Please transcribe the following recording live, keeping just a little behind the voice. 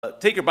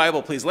Take your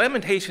Bible, please.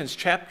 Lamentations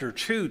chapter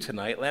 2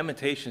 tonight.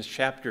 Lamentations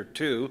chapter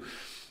 2.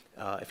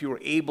 If you were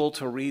able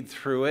to read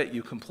through it,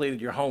 you completed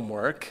your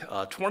homework.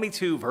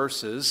 22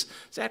 verses.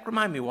 Zach,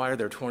 remind me, why are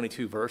there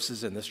 22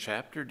 verses in this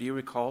chapter? Do you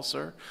recall,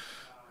 sir?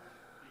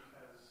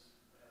 Because it's,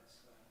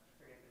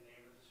 I forget the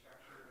name of the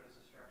structure, but it's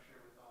a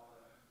structure with all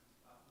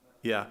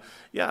the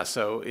alphabet.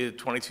 So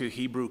 22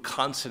 Hebrew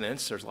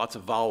consonants. There's lots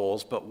of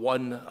vowels, but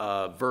one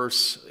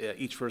verse,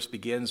 each verse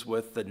begins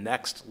with the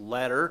next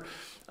letter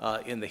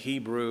in the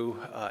Hebrew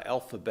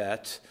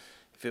alphabet.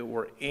 If it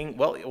were,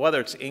 whether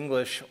it's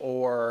English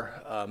or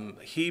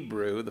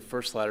Hebrew, the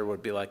first letter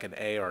would be like an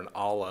A or an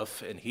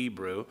aleph in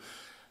Hebrew.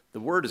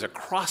 The word is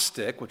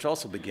acrostic, which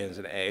also begins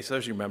in A, so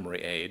there's your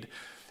memory aid.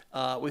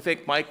 We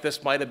think, Mike,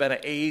 this might have been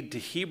an aid to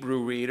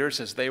Hebrew readers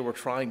as they were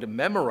trying to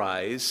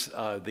memorize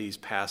these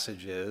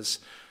passages.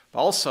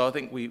 Also, I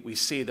think we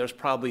see there's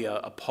probably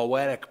a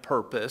poetic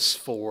purpose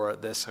for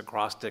this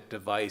acrostic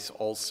device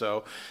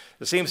also.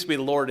 It seems to be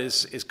the Lord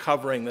is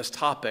covering this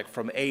topic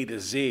from A to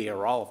Z,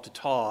 or Aleph to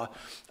Taw,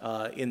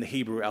 in the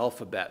Hebrew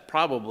alphabet.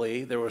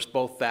 Probably there was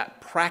both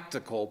that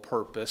practical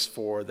purpose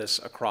for this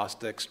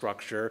acrostic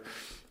structure,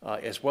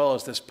 as well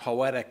as this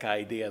poetic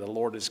idea. The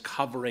Lord is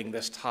covering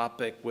this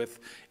topic with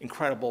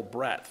incredible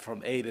breadth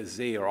from A to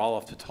Z, or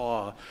Aleph to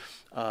Taw,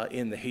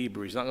 in the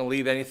Hebrew. He's not going to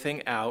leave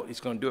anything out. He's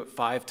going to do it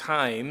 5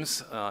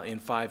 times in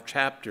 5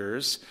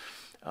 chapters.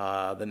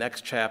 The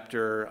next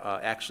chapter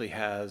actually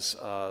has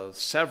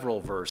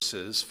several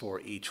verses for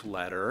each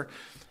letter.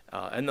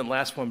 And the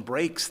last one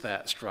breaks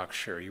that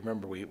structure. You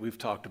remember we've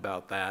talked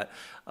about that.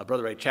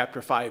 Brother Ray,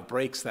 chapter 5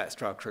 breaks that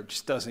structure. It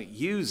just doesn't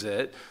use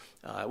it.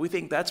 We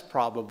think that's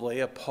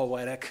probably a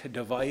poetic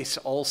device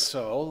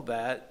also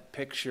that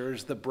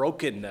pictures the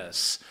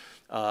brokenness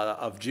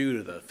of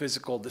Judah, the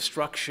physical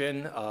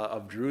destruction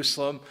of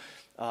Jerusalem,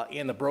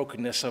 and the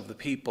brokenness of the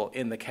people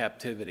in the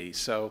captivity.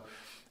 So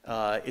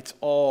it's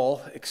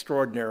all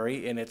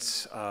extraordinary in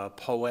its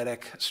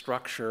poetic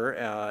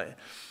structure.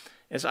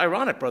 It's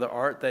ironic, Brother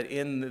Art, that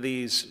in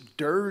these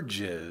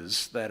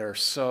dirges that are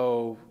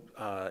so,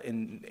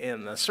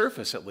 in the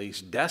surface at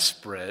least,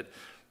 desperate,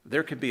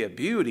 there could be a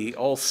beauty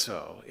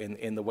also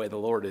in the way the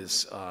Lord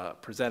is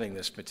presenting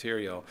this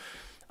material.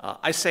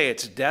 I say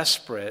it's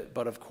desperate,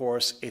 but of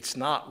course it's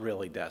not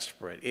really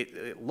desperate.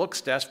 It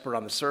looks desperate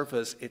on the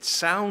surface. It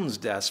sounds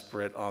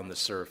desperate on the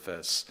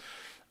surface.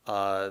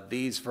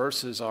 These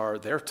verses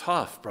they're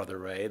tough, Brother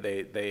Ray.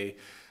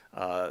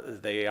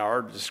 They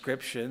are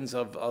descriptions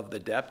of the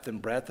depth and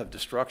breadth of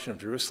destruction of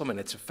Jerusalem and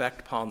its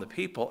effect upon the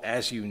people,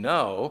 as you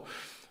know.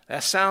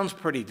 That sounds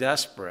pretty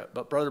desperate.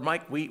 But Brother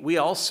Mike, we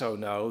also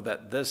know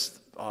that this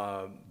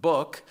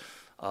book,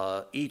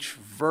 each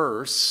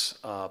verse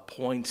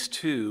points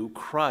to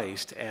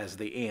Christ as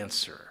the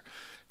answer.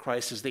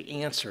 Christ is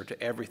the answer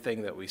to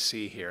everything that we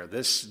see here.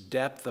 This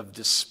depth of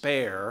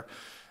despair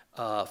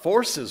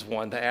forces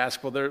one to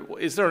ask, well,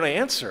 is there an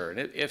answer?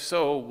 And if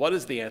so, what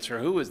is the answer?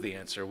 Who is the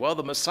answer? Well,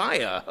 the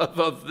Messiah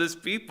of this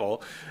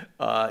people,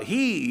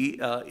 he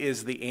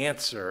is the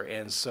answer.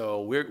 And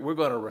so we're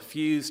going to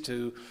refuse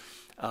to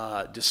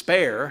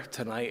despair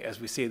tonight as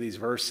we see these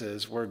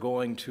verses. We're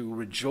going to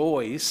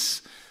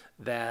rejoice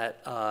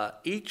that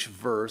each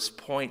verse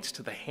points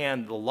to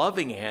the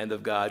loving hand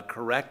of God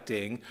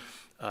correcting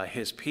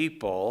his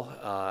people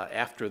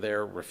after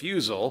their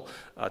refusal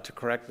to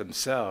correct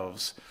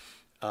themselves.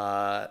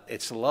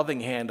 It's the loving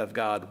hand of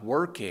God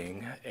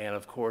working, and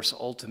of course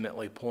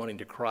ultimately pointing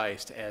to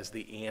Christ as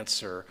the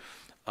answer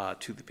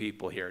to the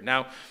people here.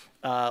 Now,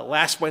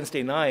 last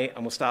Wednesday night,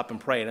 I'm going to stop and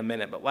pray in a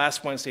minute, but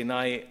last Wednesday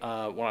night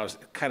when I was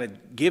kind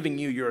of giving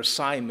you your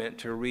assignment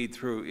to read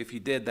through, if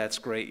you did, that's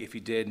great. If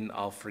you didn't,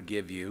 I'll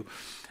forgive you.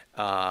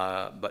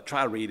 But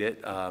try to read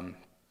it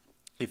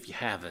if you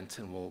haven't,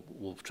 and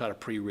we'll try to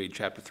pre-read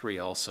chapter 3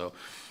 also.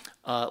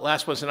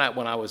 Last Wednesday night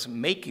when I was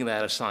making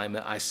that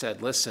assignment, I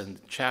said, listen,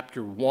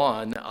 chapter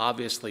 1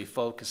 obviously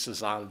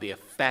focuses on the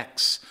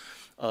effects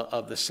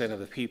of the sin of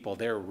the people,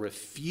 their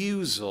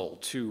refusal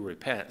to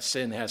repent.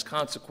 Sin has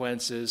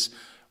consequences.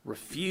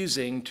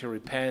 Refusing to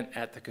repent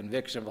at the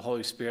conviction of the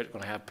Holy Spirit is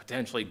going to have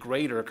potentially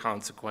greater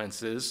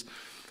consequences.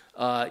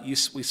 We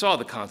saw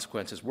the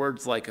consequences.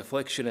 Words like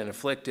affliction and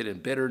afflicted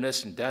and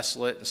bitterness and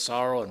desolate and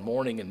sorrow and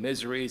mourning and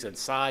miseries and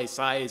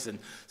sighs and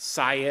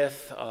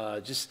sigheth,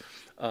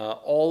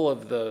 all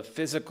of the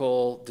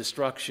physical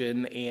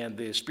destruction and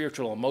the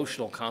spiritual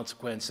emotional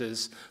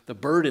consequences, the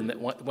burden that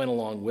went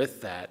along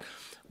with that.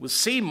 We'll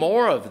see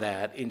more of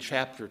that in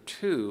chapter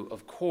 2,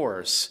 of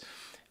course,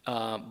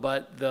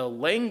 but the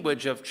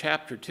language of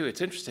chapter 2,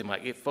 it's interesting,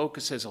 Mike, it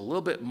focuses a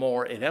little bit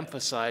more, it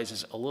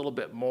emphasizes a little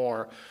bit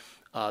more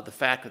the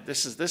fact that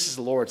this is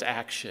the Lord's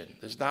action.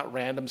 There's not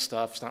random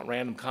stuff, it's not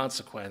random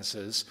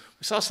consequences.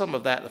 We saw some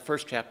of that in the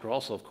first chapter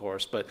also, of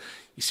course, but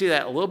you see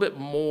that a little bit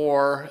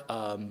more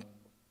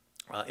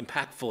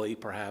impactfully,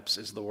 perhaps,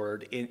 is the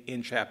word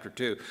in chapter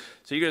 2.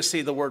 So you're going to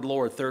see the word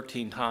Lord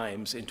 13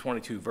 times in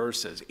 22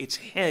 verses. It's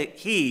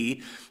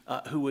he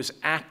who is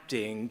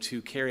acting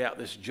to carry out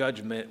this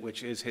judgment,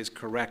 which is his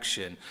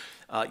correction.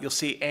 You'll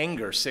see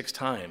anger 6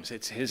 times.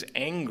 It's his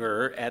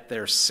anger at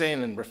their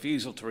sin and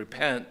refusal to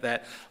repent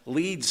that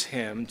leads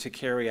him to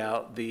carry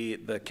out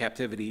the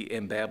captivity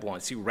in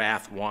Babylon. See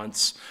wrath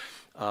once.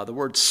 The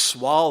word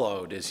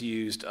swallowed is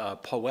used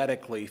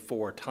poetically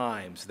 4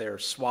 times. They're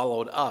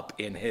swallowed up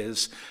in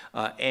his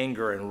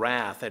anger and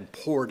wrath and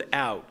poured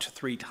out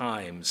 3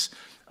 times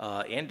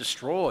and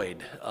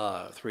destroyed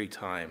 3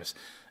 times.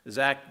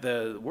 Zach,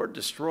 the word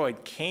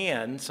destroyed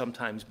can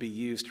sometimes be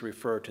used to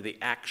refer to the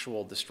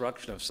actual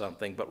destruction of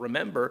something. But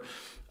remember,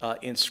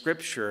 in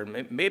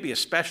Scripture, maybe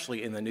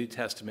especially in the New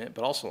Testament,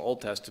 but also in the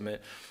Old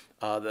Testament,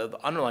 the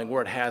underlying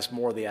word has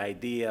more the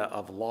idea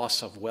of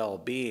loss of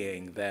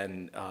well-being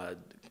than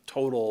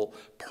total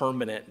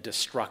permanent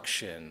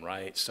destruction,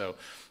 right? So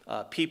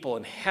people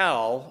in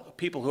hell,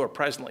 people who are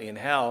presently in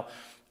hell,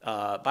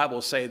 Bible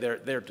will say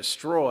they're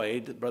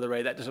destroyed. Brother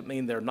Ray, that doesn't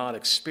mean they're not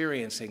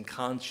experiencing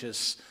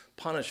conscious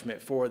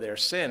punishment for their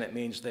sin. It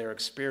means they're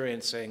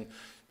experiencing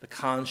the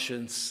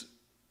conscious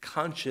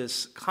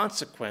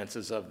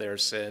consequences of their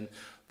sin,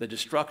 the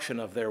destruction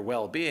of their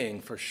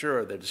well-being, for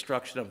sure, the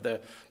destruction of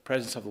the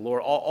presence of the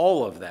Lord,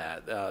 all of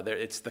that.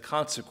 It's the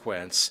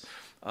consequence,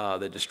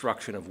 the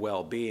destruction of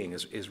well-being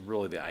is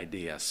really the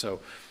idea. So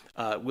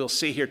we'll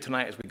see here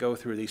tonight as we go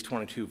through these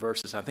 22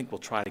 verses. I think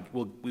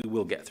we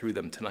will get through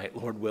them tonight,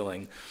 Lord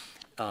willing.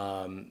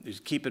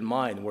 Just keep in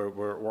mind,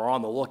 we're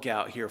on the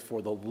lookout here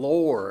for the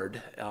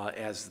Lord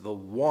as the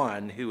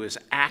one who is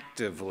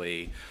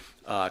actively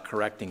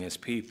correcting his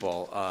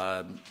people.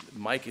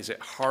 Mike, is it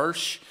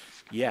harsh?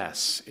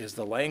 Yes. Is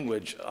the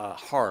language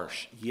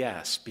harsh?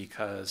 Yes,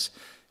 because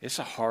it's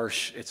a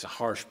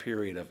harsh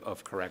period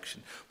of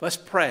correction. Let's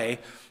pray,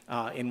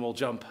 and we'll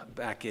jump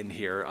back in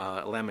here.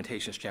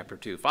 Lamentations chapter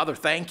 2. Father,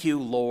 thank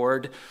you,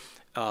 Lord,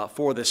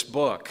 for this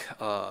book.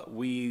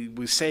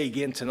 We say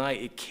again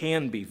tonight, it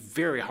can be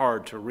very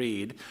hard to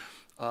read.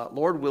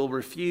 Lord, we'll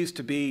refuse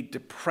to be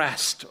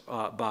depressed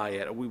by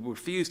it. We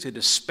refuse to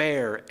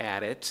despair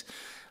at it.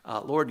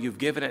 Lord, you've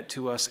given it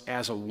to us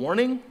as a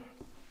warning,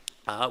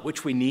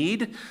 which we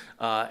need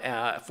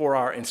for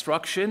our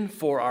instruction,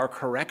 for our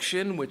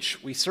correction,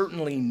 which we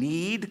certainly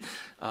need.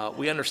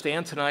 We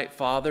understand tonight,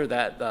 Father,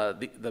 that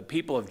the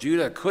people of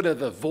Judah could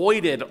have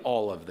avoided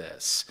all of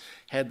this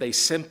had they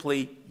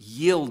simply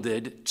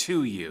yielded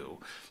to you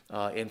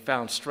and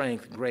found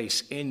strength,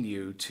 grace in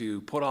you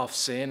to put off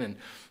sin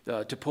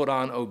and to put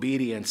on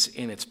obedience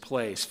in its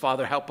place.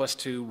 Father, help us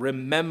to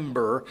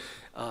remember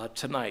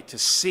tonight, to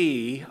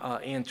see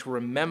and to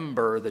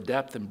remember the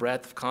depth and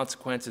breadth of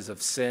consequences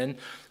of sin.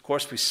 Of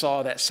course, we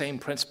saw that same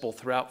principle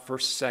throughout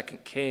 1st,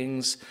 2nd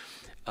Kings.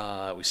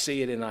 We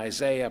see it in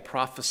Isaiah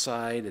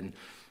prophesied, and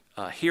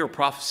here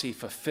prophecy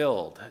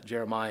fulfilled,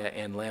 Jeremiah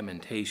and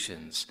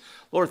Lamentations.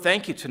 Lord,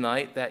 thank you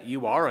tonight that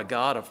you are a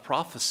God of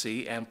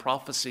prophecy and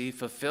prophecy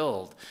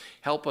fulfilled.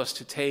 Help us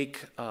to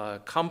take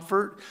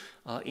comfort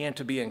and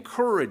to be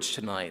encouraged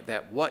tonight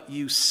that what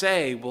you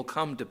say will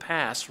come to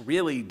pass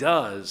really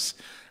does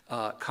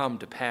come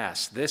to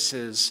pass. This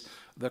is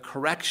the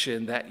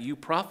correction that you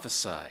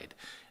prophesied.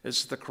 This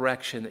is the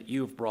correction that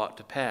you've brought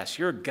to pass.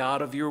 You're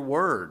God of your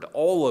word,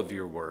 all of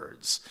your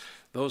words,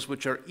 those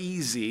which are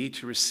easy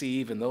to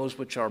receive and those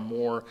which are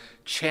more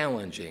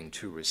challenging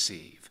to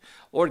receive.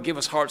 Lord, give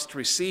us hearts to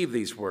receive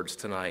these words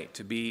tonight,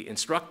 to be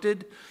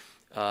instructed,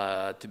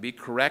 to be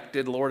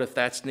corrected. Lord, if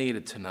that's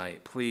needed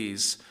tonight,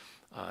 please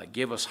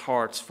give us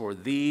hearts for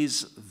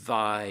these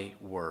thy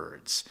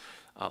words.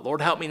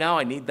 Lord, help me now.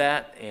 I need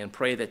that, and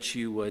pray that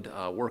you would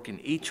work in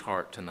each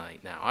heart tonight.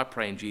 Now, I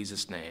pray in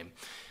Jesus' name.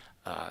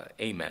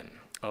 Amen.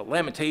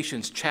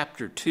 Lamentations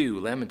chapter 2.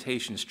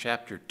 Lamentations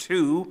chapter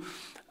 2.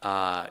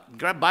 Grab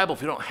a Bible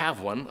if you don't have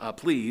one,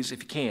 please,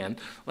 if you can.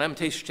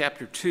 Lamentations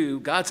chapter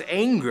 2. God's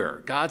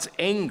anger.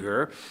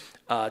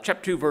 Chapter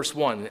 2, verse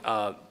 1.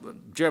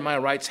 Jeremiah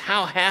writes,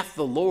 "How hath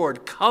the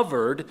Lord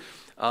covered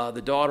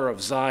the daughter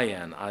of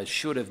Zion?" I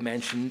should have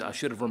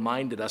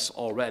reminded us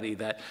already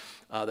that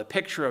the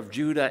picture of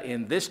Judah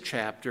in this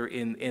chapter,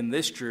 in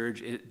this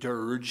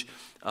dirge,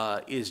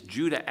 is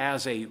Judah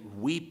as a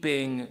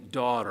weeping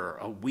daughter,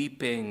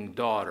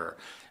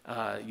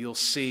 You'll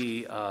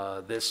see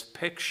this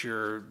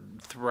picture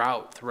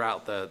throughout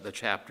the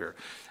chapter.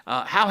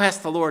 How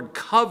hath the Lord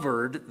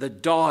covered the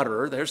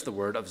daughter, there's the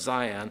word, of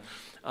Zion,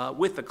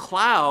 with a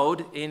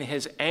cloud in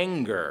his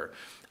anger?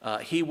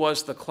 He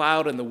was the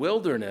cloud in the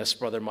wilderness,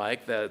 Brother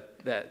Mike,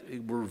 that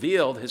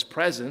revealed his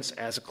presence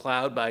as a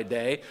cloud by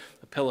day,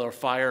 a pillar of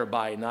fire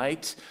by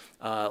night,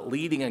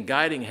 leading and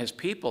guiding his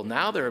people.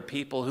 Now there are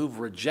people who've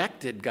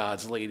rejected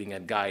God's leading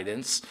and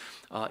guidance,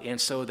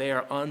 and so they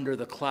are under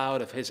the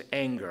cloud of his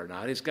anger,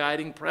 not his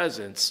guiding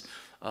presence,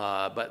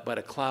 but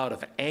a cloud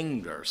of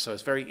anger. So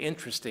it's very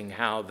interesting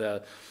how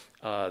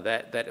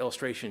that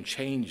illustration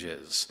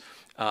changes.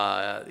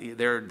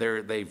 They've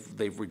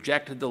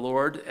rejected the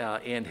Lord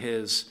and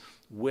his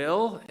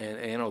will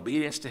and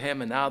obedience to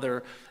him, and now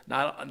they're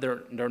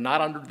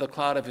not under the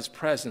cloud of his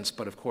presence,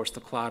 but of course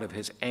the cloud of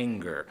his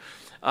anger.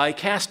 He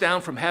cast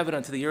down from heaven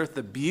unto the earth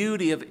the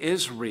beauty of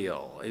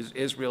Israel.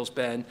 Israel's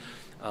been,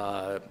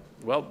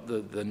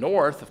 the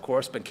north, of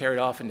course, been carried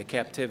off into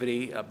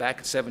captivity back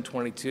in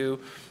 722.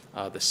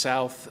 The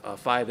south,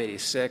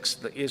 586.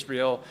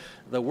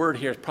 The word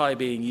here is probably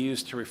being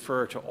used to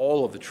refer to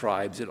all of the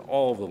tribes in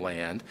all of the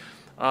land.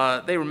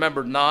 They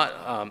remembered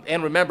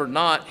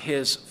not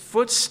his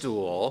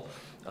footstool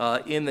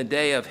in the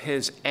day of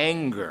his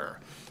anger.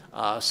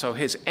 So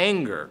his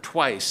anger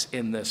twice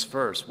in this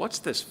verse. What's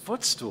this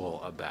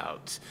footstool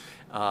about?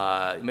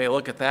 You may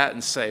look at that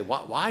and say,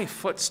 why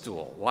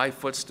footstool? Why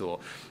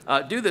footstool?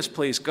 Do this,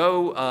 please.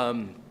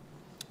 Go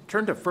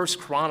turn to 1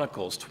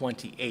 Chronicles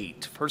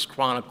 28. 1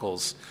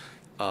 Chronicles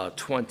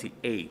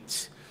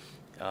 28.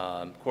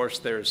 Of course,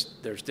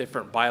 there's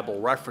different Bible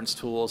reference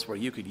tools where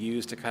you could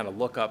use to kind of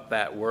look up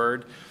that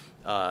word.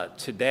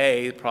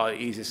 Today, probably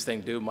the easiest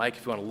thing to do, Mike,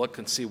 if you want to look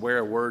and see where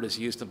a word is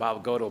used in the Bible,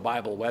 go to a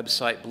Bible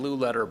website. Blue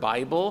Letter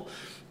Bible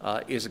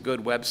is a good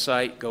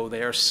website. Go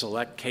there,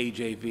 select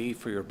KJV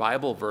for your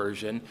Bible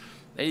version.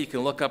 Then you can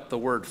look up the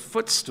word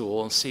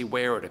footstool and see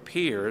where it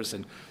appears.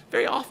 And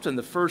very often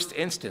the first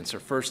instance or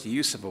first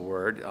use of a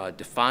word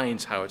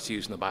defines how it's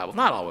used in the Bible.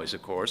 Not always,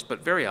 of course,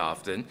 but very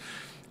often.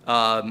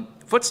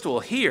 Footstool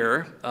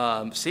here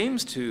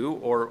seems to,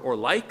 or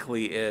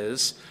likely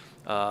is,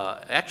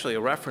 actually a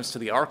reference to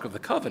the Ark of the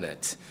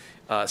Covenant.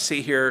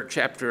 See here,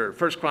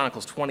 1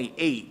 Chronicles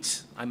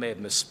 28. I may have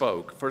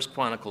misspoke. 1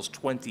 Chronicles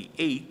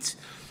 28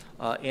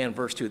 and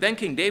verse 2. Then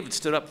King David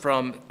stood up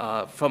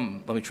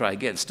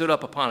stood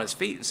up upon his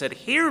feet and said,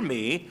 "Hear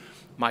me,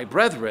 my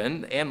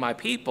brethren and my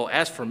people.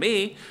 As for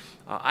me,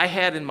 I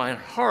had in my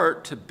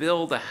heart to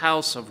build a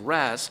house of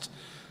rest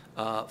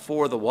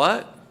for the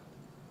what?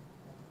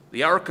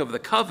 The Ark of the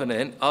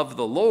Covenant of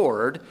the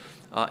Lord,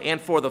 and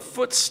for the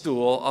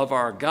footstool of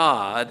our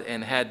God,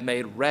 and had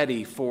made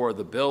ready for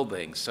the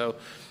building." So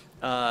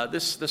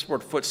this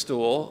word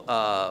footstool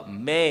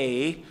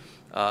may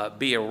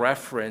be a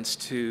reference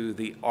to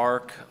the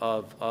Ark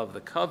of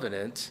the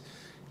Covenant,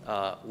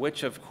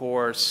 which of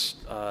course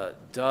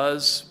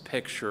does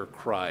picture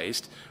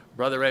Christ.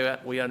 Brother Ray,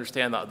 we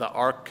understand that the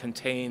Ark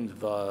contained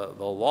the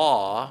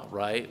law,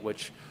 right,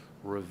 which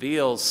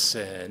reveals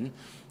sin.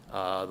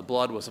 The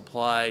blood was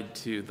applied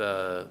to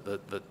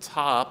the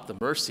top, the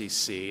mercy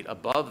seat,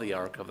 above the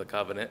Ark of the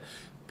Covenant,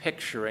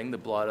 picturing the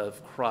blood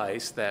of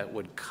Christ that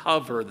would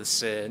cover the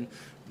sin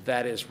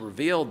that is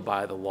revealed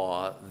by the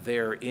law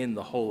there in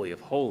the Holy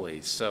of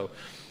Holies. So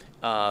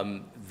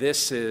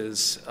this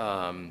is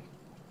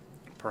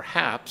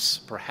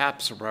perhaps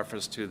a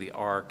reference to the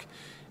Ark,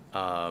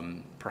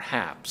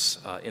 perhaps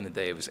in the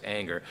day of his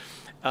anger.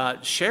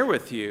 Share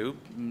with you,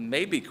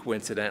 maybe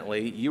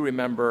coincidentally, you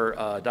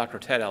remember Dr.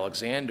 Ted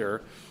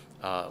Alexander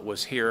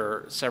was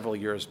here several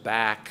years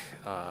back.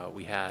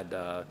 We had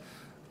a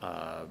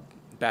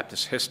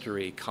Baptist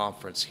History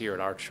Conference here at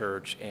our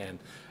church, and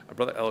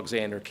Brother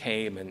Alexander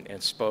came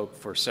and spoke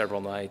for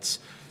several nights.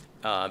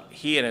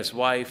 He and his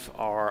wife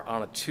are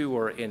on a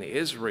tour in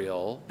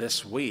Israel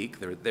this week.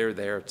 They're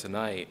there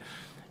tonight.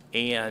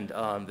 And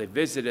they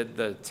visited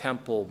the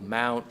Temple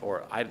Mount,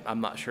 or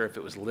I'm not sure if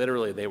it was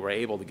literally they were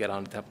able to get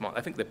on the Temple Mount.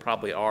 I think they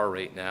probably are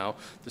right now,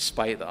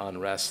 despite the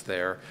unrest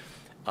there.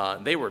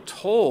 They were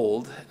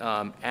told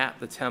at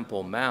the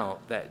Temple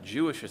Mount that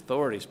Jewish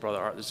authorities, Brother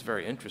Art, this is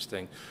very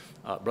interesting,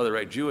 Brother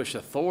Ray, Jewish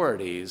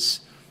authorities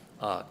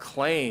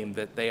claim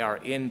that they are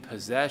in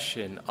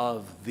possession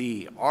of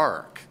the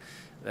Ark,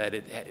 that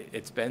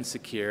it's been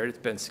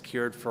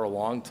secured for a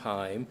long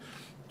time.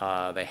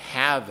 They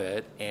have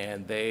it,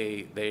 and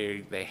they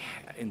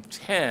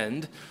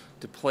intend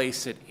to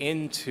place it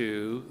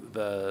into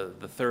the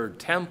third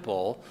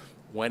temple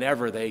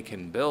whenever they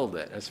can build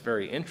it. It's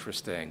very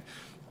interesting.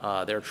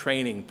 They're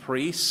training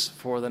priests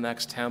for the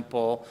next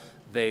temple.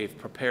 They've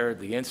prepared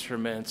the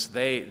instruments.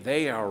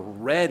 They are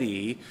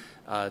ready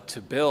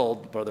to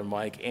build, Brother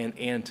Mike,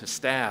 and to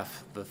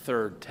staff the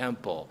third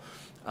temple.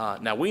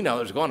 Now, we know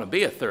there's going to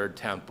be a third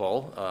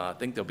temple. I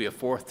think there'll be a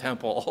fourth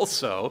temple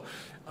also.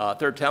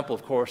 Third temple,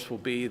 of course, will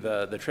be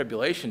the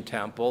tribulation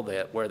temple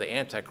where the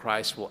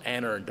Antichrist will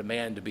enter and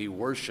demand to be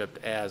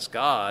worshipped as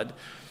God.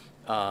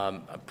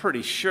 I'm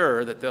pretty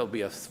sure that there'll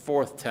be a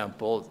fourth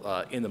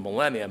temple in the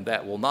millennium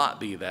that will not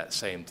be that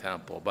same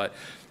temple. But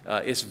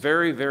it's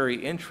very, very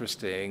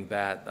interesting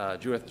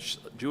that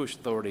Jewish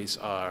authorities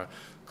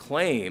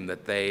claim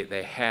that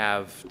they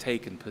have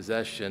taken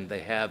possession,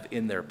 they have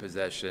in their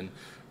possession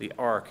the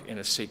Ark in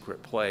a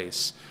secret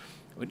place.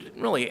 We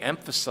didn't really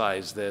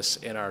emphasize this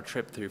in our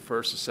trip through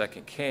 1st and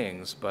 2nd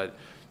Kings, but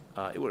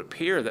it would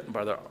appear that,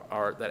 Brother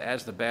Art, that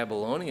as the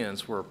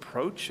Babylonians were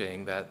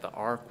approaching, that the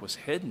Ark was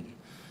hidden.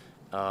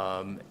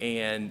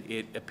 And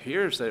it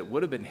appears that it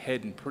would have been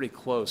hidden pretty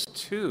close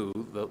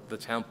to the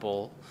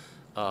temple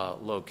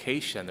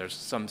location. There's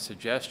some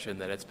suggestion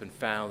that it's been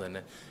found and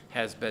it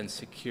has been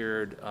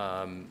secured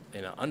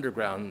in an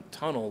underground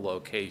tunnel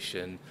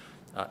location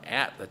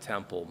at the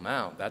Temple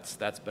Mount.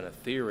 That's been a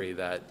theory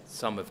that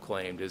some have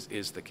claimed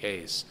is the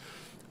case.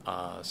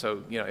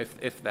 So,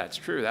 if that's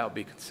true, that would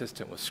be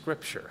consistent with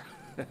Scripture.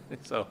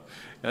 So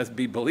that's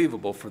be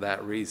believable for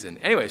that reason.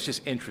 Anyway, it's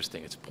just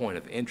interesting. It's a point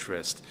of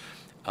interest.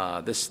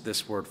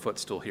 This word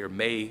footstool here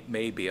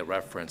may be a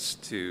reference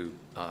to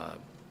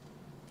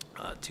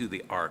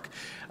the ark.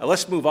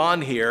 Let's move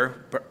on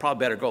here.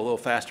 Probably better go a little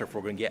faster if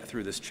we're going to get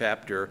through this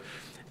chapter.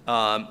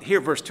 Here,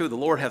 verse 2, the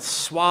Lord hath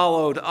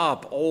swallowed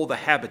up all the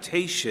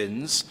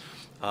habitations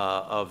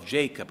of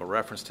Jacob, a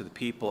reference to the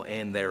people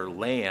and their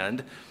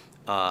land.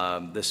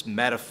 This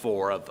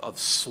metaphor of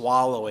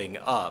swallowing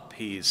up.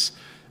 He's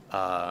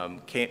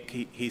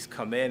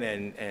come in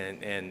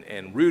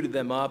and rooted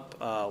them up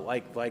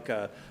like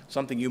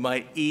something you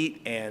might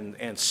eat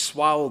and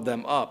swallowed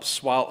them up,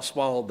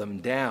 swallowed them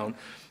down.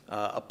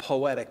 A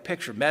poetic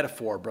picture,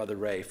 metaphor, Brother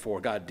Ray, for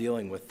God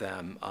dealing with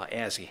them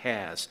as he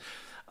has.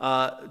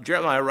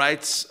 Jeremiah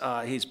writes,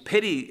 he's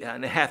pitied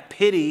and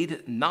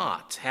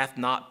hath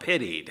not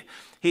pitied.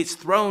 He's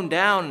thrown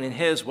down in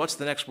his, what's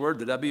the next word,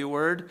 the W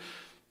word?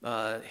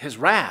 His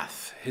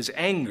wrath, his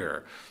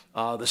anger,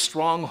 the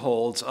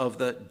strongholds of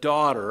the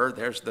daughter,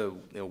 there's the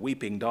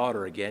weeping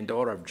daughter again,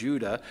 daughter of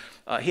Judah.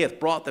 He hath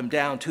brought them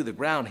down to the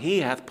ground. He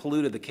hath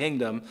polluted the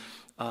kingdom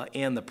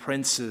and the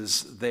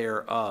princes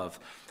thereof.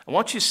 I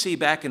want you to see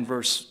back in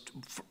verse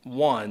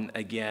 1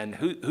 again,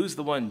 who's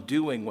the one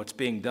doing what's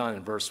being done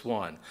in verse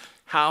 1?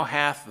 How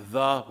hath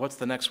what's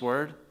the next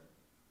word?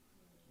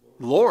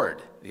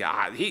 Lord.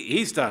 Yeah,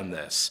 he's done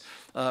this.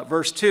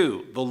 Verse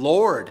 2, the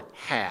Lord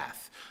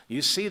hath.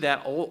 You see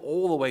that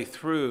all the way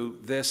through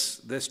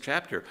this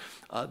chapter.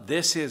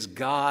 This is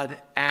God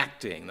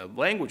acting. The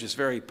language is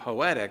very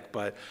poetic,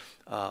 but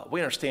we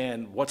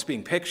understand what's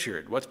being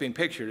pictured. What's being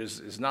pictured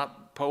is not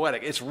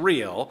poetic. It's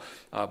real,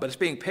 but it's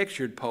being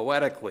pictured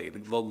poetically.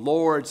 The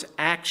Lord's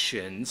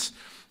actions,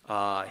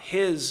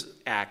 his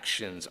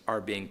actions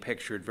are being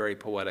pictured very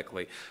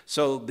poetically.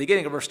 So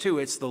beginning of verse 2,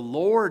 it's the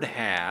Lord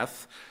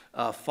hath,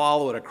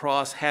 followed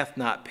across, hath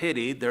not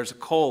pitied. There's a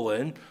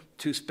colon,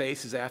 2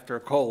 spaces after a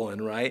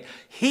colon, right?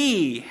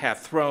 He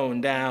hath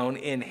thrown down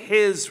in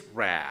his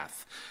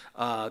wrath.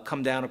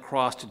 Come down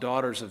across to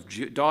daughter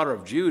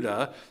of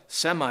Judah,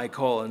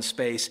 semicolon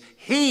space.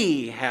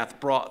 He hath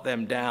brought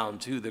them down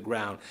to the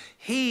ground.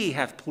 He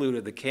hath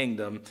polluted the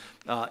kingdom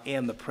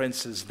and the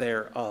princes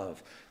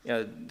thereof.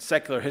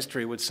 Secular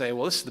history would say,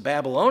 well, this is the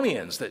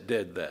Babylonians that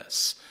did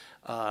this.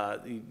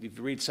 If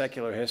you read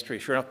secular history,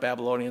 sure enough,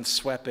 Babylonians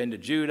swept into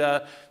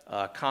Judah,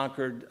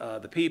 conquered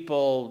the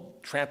people,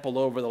 trampled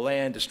over the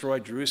land,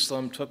 destroyed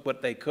Jerusalem, took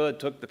what they could,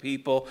 took the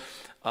people.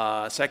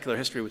 Secular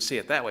history would see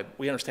it that way.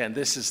 We understand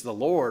this is the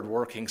Lord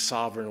working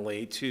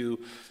sovereignly to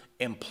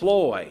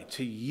employ,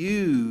 to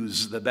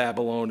use the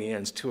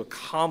Babylonians to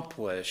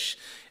accomplish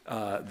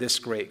this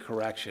great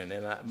correction.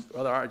 And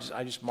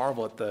I just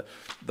marvel at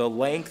the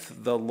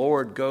length the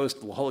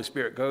Holy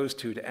Spirit goes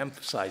to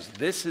emphasize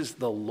this is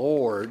the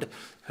Lord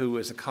who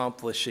is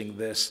accomplishing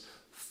this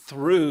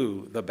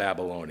through the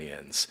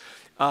Babylonians.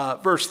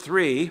 Verse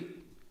 3,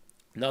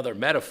 another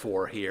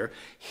metaphor here.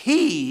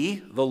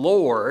 He, the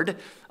Lord,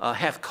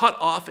 hath cut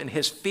off in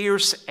his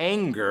fierce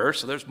anger,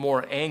 so there's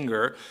more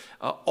anger,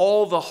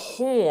 all the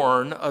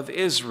horn of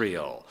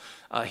Israel.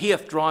 He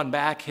hath drawn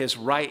back his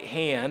right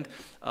hand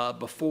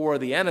before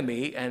the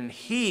enemy, and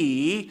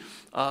he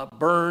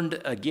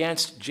burned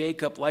against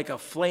Jacob like a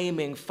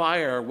flaming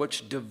fire,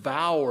 which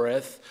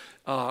devoureth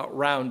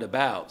round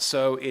about.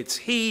 So it's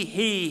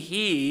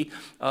he,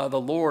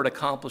 the Lord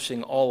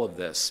accomplishing all of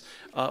this.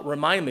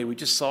 Remind me, we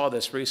just saw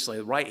this recently,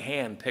 the right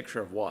hand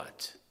picture of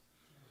what?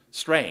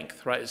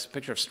 Strength, right? It's a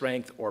picture of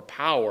strength or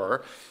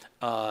power.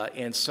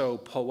 And so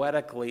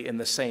poetically in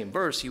the same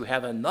verse, you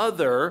have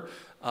another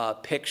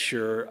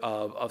picture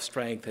of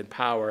strength and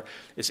power.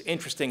 It's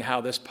interesting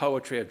how this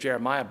poetry of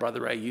Jeremiah,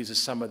 Brother Ray, uses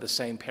some of the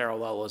same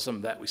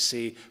parallelism that we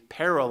see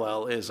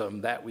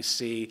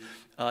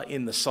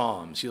in the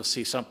Psalms. You'll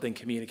see something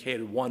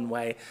communicated one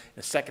way. In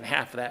the second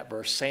half of that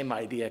verse, same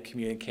idea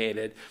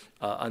communicated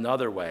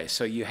another way.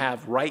 So you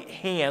have right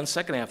hand,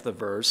 second half of the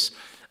verse.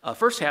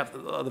 First half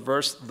of the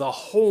verse, the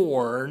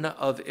horn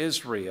of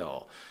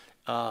Israel.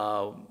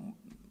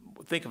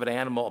 Think of an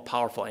animal, a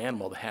powerful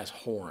animal that has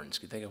horns.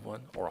 Can you think of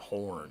one? Or a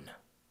horn?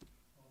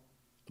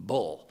 A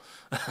bull.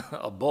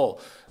 A bull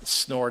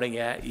snorting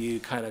at you,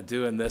 kind of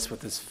doing this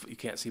with this. You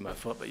can't see my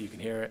foot, but you can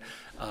hear it.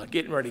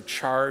 Getting ready to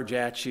charge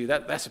at you.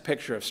 That's a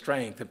picture of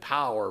strength and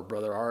power,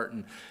 Brother Art.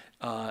 And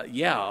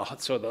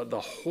so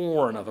the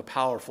horn of a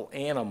powerful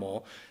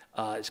animal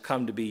has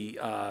come to be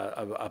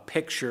a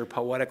picture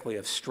poetically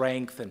of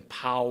strength and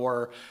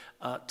power,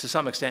 to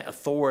some extent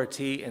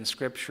authority in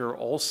Scripture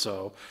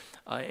also.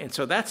 And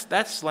so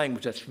that's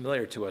language that's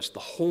familiar to us, the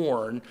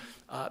horn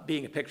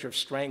being a picture of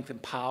strength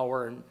and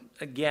power, and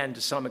again,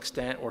 to some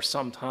extent or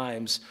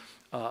sometimes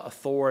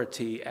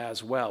authority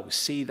as well. We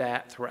see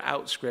that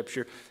throughout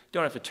Scripture.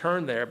 don't have to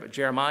turn there, but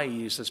Jeremiah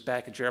used this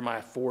back in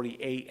Jeremiah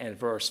 48 and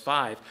verse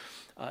 5.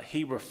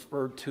 He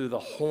referred to the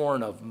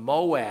horn of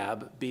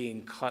Moab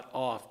being cut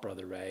off,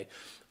 Brother Ray.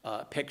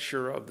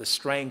 Picture of the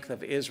strength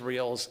of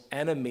Israel's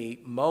enemy,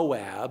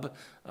 Moab,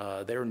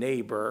 their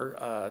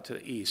neighbor to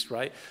the east,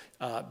 right?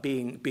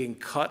 Being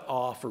cut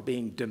off or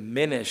being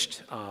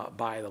diminished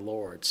by the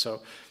Lord.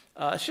 So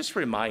it's just a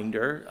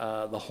reminder,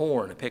 the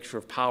horn, a picture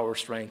of power,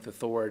 strength,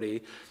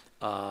 authority.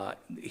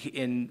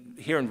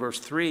 Here in verse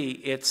 3,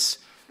 it's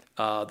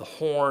the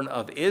horn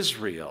of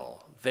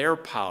Israel, their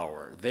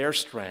power, their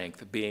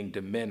strength being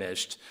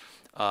diminished,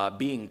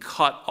 being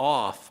cut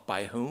off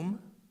by whom?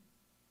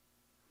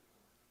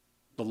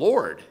 The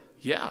Lord,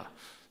 yeah.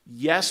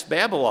 Yes,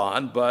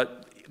 Babylon,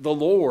 but the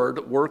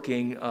Lord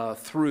working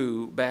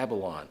through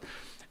Babylon.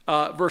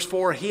 Verse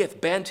 4, he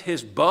hath bent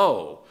his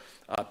bow.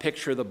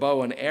 Picture the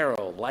bow and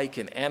arrow like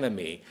an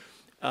enemy.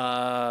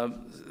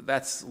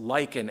 That's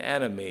like an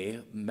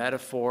enemy,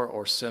 metaphor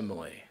or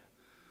simile.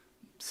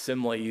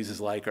 Simile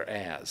uses like or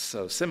as.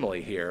 So simile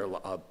here,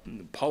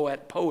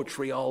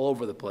 poetry all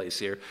over the place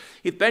here.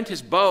 He bent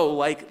his bow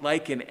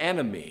like an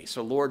enemy.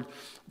 So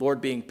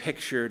Lord being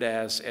pictured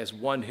as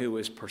one who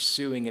is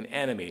pursuing an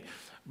enemy.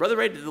 Brother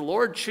Ray, did the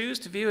Lord choose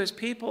to view his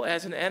people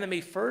as an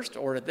enemy first,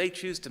 or did they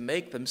choose to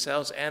make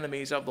themselves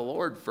enemies of the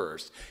Lord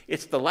first?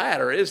 It's the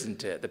latter,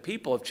 isn't it? The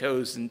people have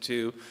chosen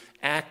to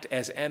act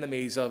as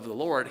enemies of the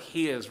Lord.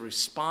 He is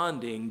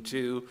responding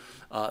to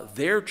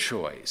their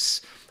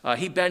choice.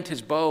 He bent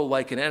his bow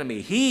like an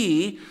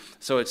enemy.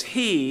 So it's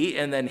he,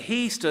 and then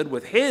he stood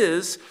with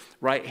his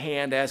right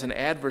hand as an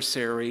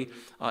adversary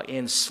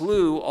and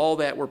slew all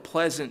that were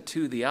pleasant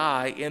to the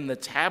eye in the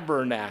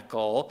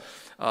tabernacle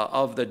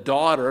of the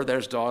daughter,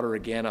 there's daughter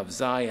again, of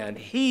Zion.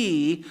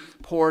 He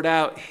poured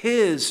out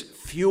his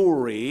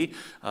fury.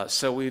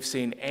 So we've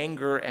seen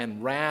anger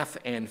and wrath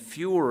and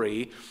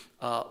fury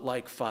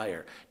like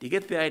fire. Do you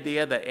get the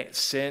idea that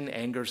sin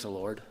angers the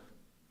Lord?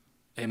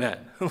 Amen.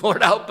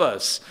 Lord, help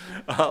us.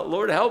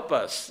 Lord, help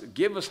us.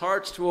 Give us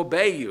hearts to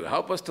obey you.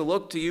 Help us to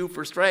look to you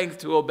for strength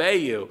to obey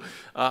you.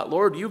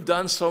 Lord, you've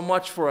done so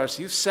much for us.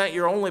 You've sent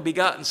your only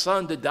begotten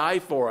Son to die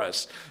for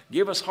us.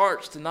 Give us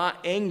hearts to not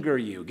anger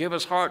you. Give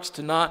us hearts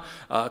to not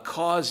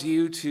cause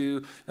you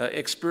to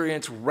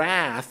experience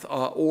wrath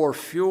or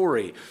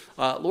fury.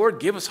 Lord,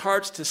 give us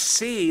hearts to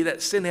see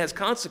that sin has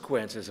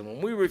consequences. And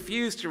when we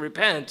refuse to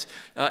repent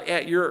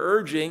at your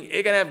urging,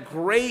 it can have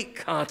great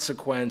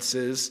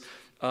consequences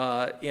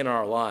in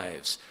our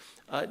lives.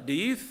 Do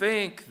you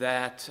think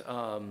that,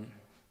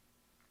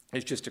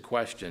 it's just a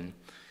question,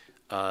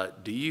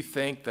 do you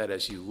think that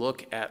as you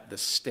look at the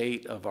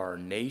state of our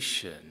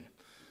nation,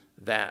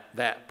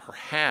 that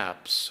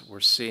perhaps we're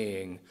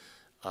seeing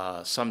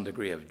some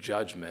degree of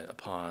judgment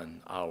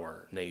upon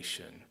our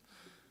nation?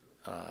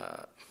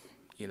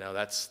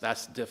 That's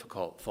a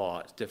difficult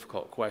thought,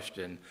 difficult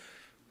question,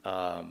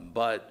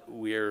 but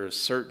we're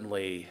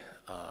certainly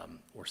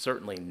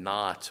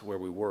not where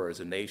we were as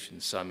a nation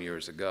some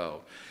years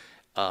ago.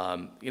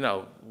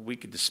 We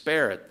could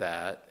despair at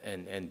that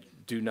and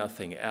do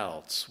nothing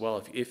else.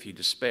 Well, if you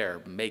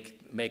despair,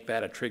 make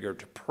that a trigger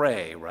to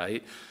pray,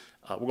 right?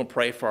 We're going to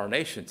pray for our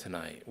nation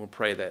tonight. We'll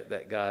pray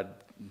that God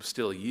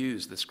still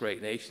use this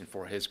great nation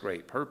for his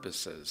great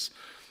purposes.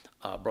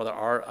 Brother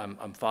Art,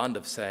 I'm fond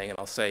of saying, and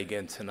I'll say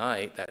again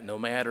tonight, that no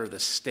matter the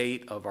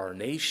state of our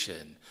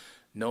nation,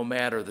 no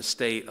matter the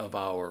state of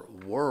our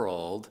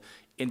world,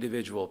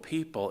 individual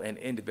people and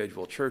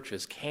individual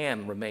churches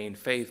can remain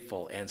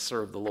faithful and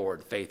serve the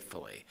Lord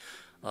faithfully.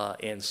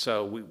 And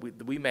so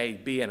we may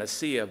be in a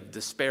sea of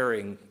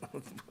despairing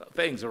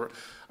things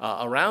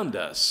around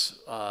us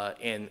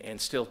and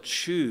still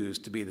choose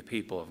to be the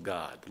people of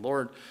God.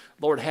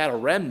 Lord had a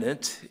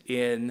remnant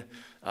in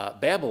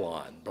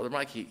Babylon. Brother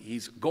Mike,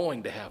 he's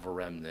going to have a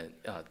remnant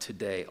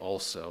today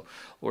also.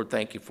 Lord,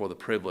 thank you for the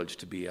privilege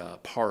to be a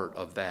part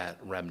of that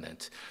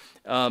remnant.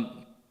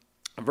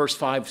 Verse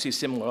 5, see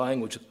similar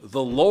language.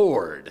 The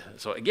Lord,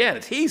 so again,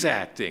 he's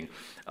acting,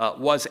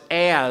 was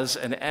as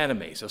an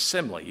enemy. So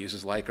simile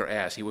uses like or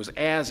as. He was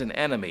as an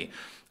enemy.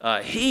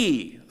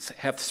 He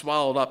hath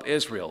swallowed up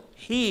Israel.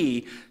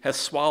 He hath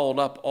swallowed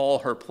up all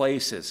her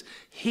places.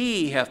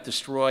 He hath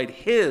destroyed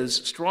his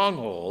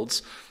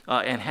strongholds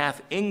and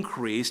hath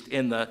increased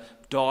in the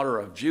daughter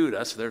of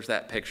Judah. So there's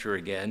that picture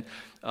again.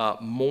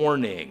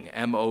 Mourning,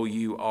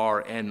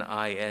 mourning,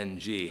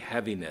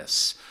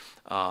 heaviness.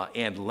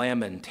 And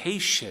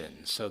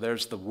lamentation. So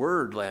there's the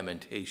word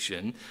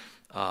lamentation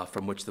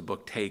from which the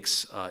book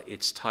takes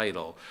its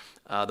title.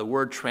 The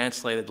word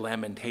translated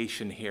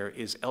lamentation here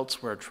is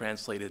elsewhere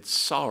translated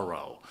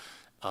sorrow.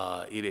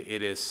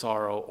 It is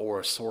sorrow or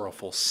a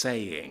sorrowful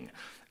saying.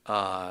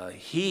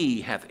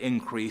 He hath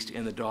increased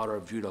in the daughter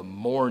of Judah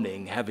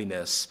mourning,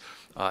 heaviness,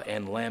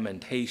 and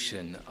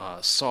lamentation,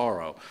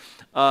 sorrow.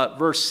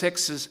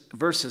 Verses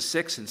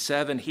 6 and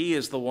 7, he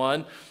is the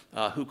one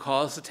who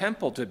caused the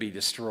temple to be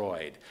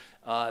destroyed.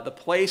 the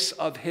place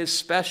of his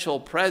special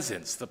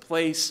presence, the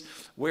place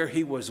where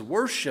he was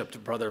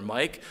worshiped, Brother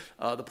Mike,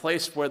 the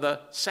place where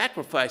the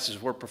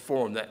sacrifices were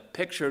performed that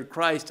pictured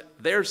Christ,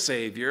 their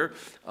Savior,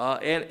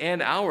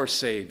 and our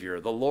Savior.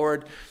 The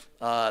Lord,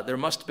 there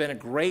must have been a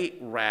great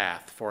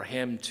wrath for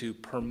him to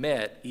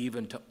permit,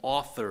 even to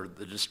author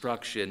the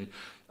destruction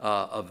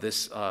of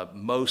this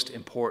most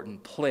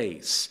important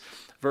place.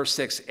 Verse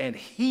 6, and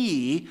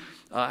he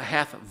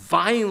hath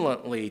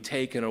violently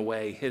taken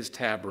away his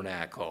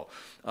tabernacle,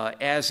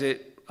 as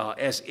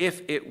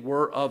if it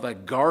were of a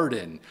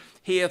garden.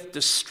 He hath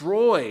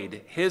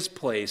destroyed his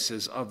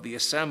places of the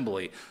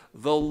assembly.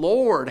 The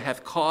Lord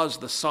hath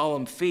caused the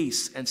solemn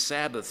feasts and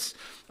Sabbaths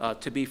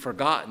to be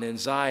forgotten in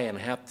Zion,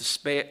 hath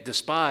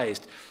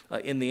despised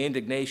in the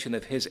indignation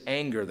of his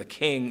anger the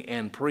king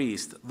and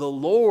priest. The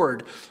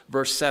Lord,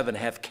 verse 7,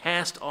 hath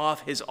cast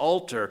off his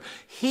altar.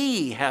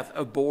 He hath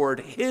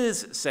abhorred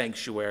his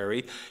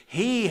sanctuary.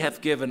 He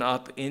hath given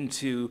up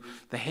into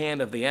the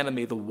hand of the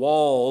enemy the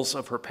walls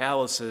of her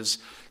palaces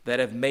that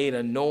have made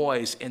a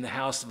noise in the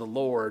house of the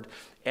Lord,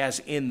 as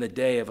in the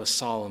day of a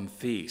solemn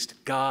feast.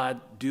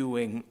 God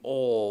doing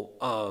all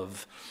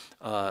of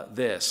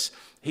this.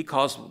 He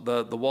caused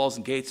the walls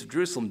and gates of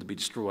Jerusalem to be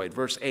destroyed.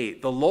 Verse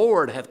 8, the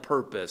Lord hath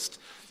purposed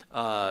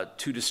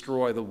to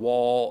destroy the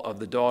wall of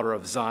the daughter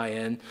of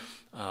Zion.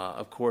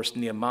 Of course,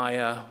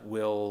 Nehemiah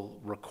will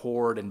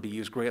record and be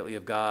used greatly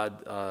of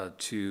God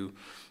to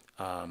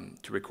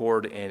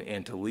record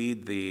and to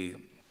lead the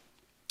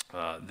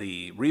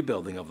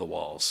rebuilding of the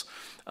walls.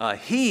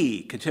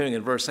 He, continuing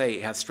in verse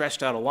 8, hath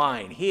stretched out a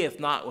line. He hath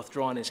not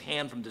withdrawn his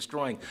hand from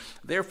destroying.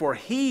 Therefore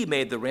he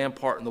made the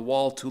rampart and the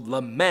wall to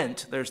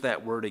lament. There's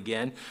that word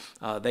again.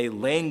 They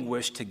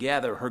languish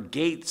together. Her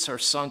gates are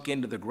sunk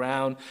into the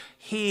ground.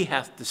 He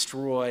hath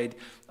destroyed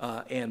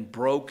and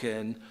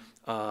broken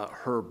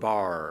her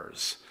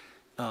bars.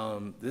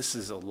 This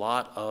is a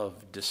lot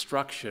of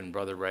destruction,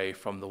 Brother Ray,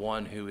 from the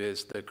one who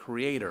is the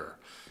creator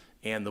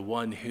and the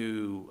one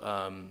who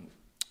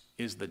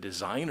is the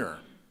designer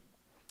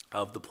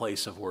of the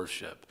place of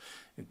worship.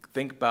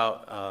 Think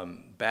about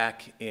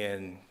back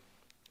in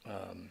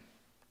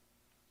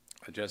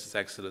Genesis,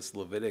 Exodus,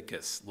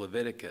 Leviticus,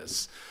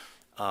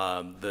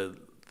 the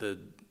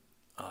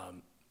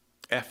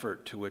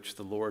effort to which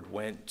the Lord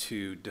went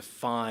to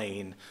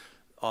define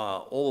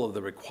all of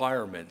the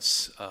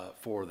requirements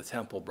for the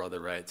temple, Brother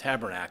Ray,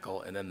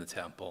 tabernacle and then the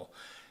temple.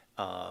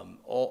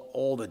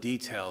 All the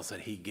details that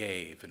he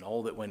gave and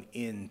all that went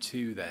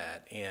into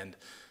that, and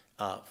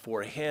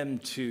for him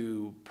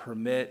to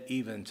permit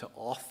even to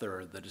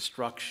author the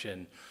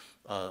destruction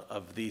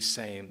of this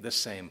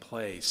same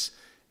place,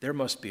 there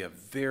must be a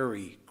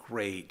very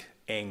great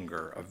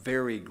anger, a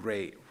very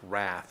great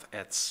wrath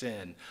at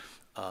sin,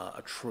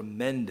 a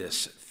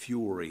tremendous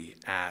fury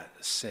at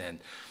sin.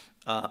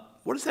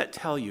 What does that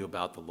tell you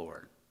about the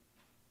Lord?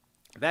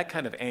 That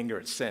kind of anger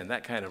at sin,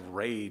 that kind of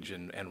rage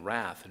and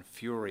wrath and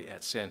fury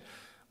at sin,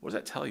 what does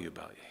that tell you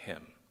about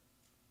him?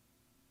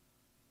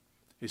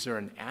 Is there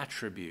an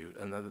attribute,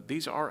 and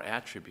these are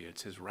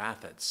attributes, his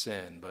wrath at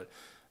sin, but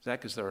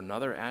Zach, is there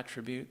another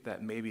attribute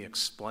that maybe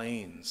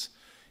explains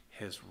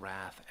his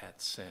wrath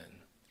at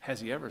sin?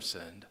 Has he ever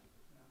sinned?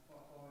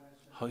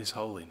 His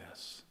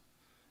holiness.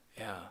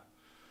 Yeah.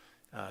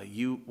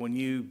 When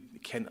you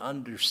can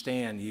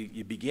understand,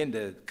 you begin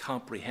to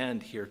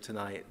comprehend here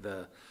tonight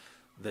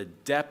the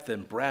depth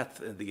and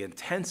breadth and the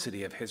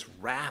intensity of his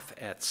wrath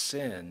at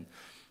sin.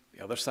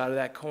 The other side of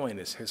that coin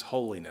is his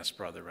holiness,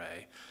 Brother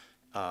Ray.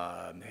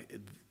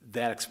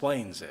 That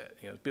explains it.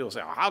 People say,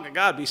 oh, how can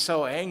God be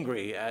so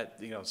angry at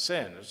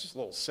sin? It's just a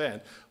little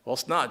sin. Well,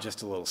 it's not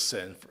just a little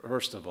sin,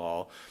 first of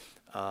all.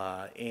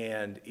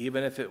 And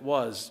even if it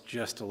was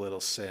just a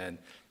little sin,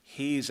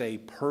 he's a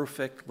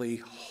perfectly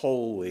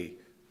holy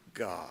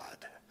God.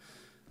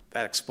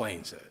 That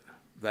explains it.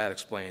 That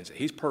explains it.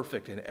 He's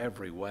perfect in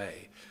every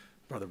way.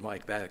 Brother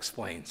Mike, that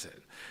explains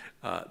it.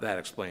 That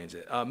explains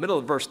it. Middle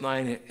of verse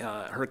 9,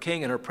 her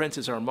king and her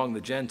princes are among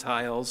the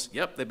Gentiles.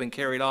 Yep, they've been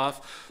carried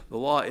off. The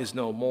law is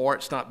no more.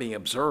 It's not being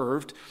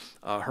observed.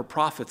 Her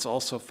prophets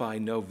also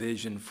find no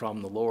vision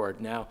from the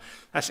Lord. Now,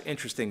 that's an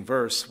interesting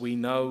verse. We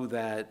know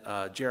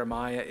that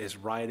Jeremiah is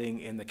writing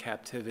in the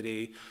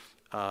captivity.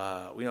 We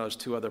know there's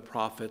two other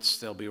prophets.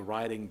 They'll be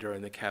writing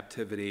during the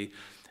captivity.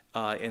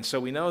 And so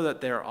we know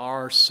that there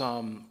are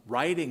some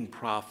writing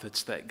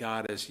prophets that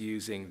God is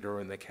using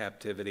during the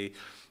captivity.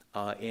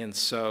 And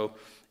so,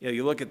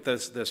 you look at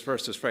this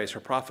verse, this phrase,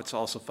 her prophets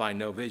also find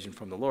no vision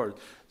from the Lord.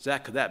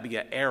 Zach, could that be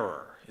an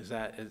error?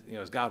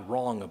 Is God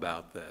wrong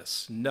about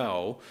this?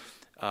 No.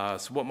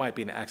 So what might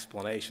be an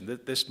explanation?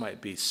 This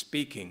might be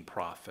speaking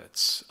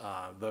prophets,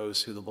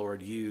 those who the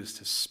Lord used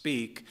to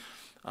speak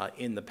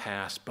in the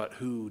past, but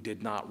who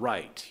did not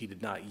write. He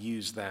did not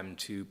use them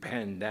to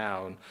pen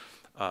down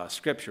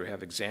Scripture. We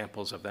have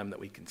examples of them that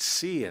we can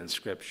see in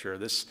Scripture.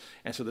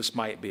 So this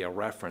might be a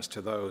reference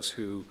to those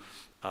who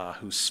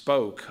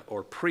spoke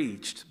or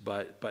preached,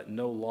 but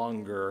no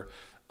longer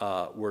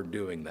were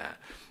doing that.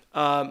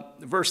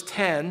 Verse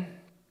 10,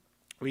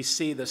 we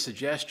see the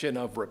suggestion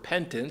of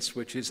repentance,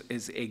 which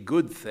is a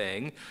good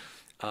thing.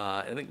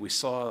 I think we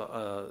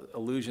saw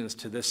allusions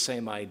to this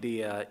same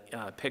idea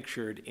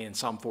pictured in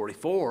Psalm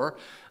 44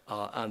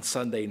 on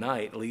Sunday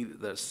night.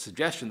 The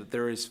suggestion that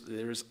there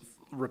is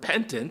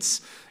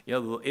repentance.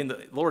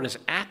 The Lord has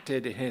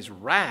acted in his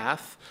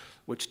wrath,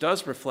 which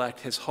does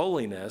reflect his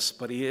holiness,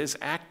 but he is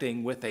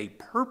acting with a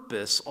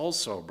purpose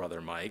also, Brother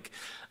Mike.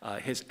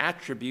 His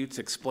attributes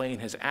explain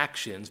his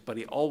actions, but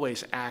he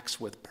always acts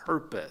with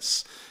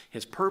purpose.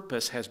 His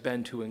purpose has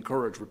been to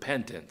encourage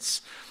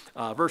repentance.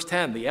 Verse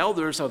 10, the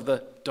elders of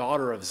the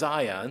daughter of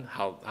Zion,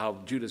 how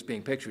Judah is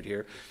being pictured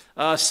here,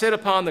 sit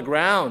upon the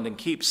ground and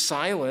keep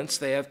silence.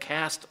 They have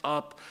cast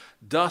up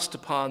dust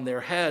upon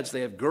their heads.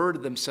 They have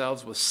girded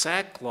themselves with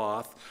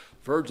sackcloth.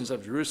 Virgins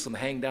of Jerusalem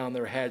hang down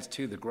their heads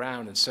to the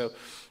ground. And so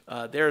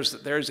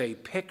there's a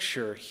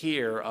picture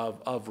here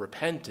of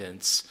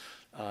repentance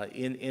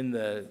in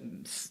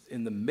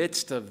the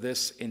midst of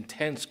this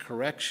intense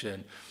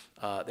correction.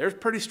 There's a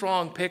pretty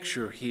strong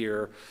picture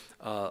here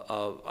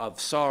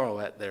of sorrow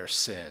at their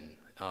sin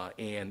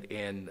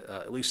and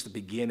at least the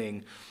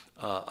beginning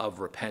of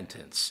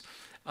repentance.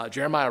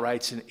 Jeremiah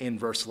writes in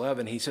verse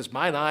 11, he says,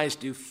 mine eyes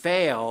do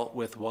fail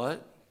with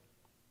what?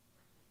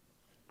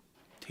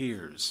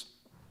 Tears.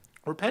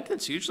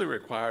 Repentance usually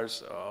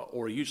requires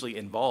or usually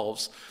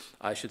involves,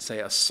 I should say,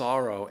 a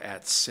sorrow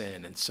at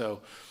sin. And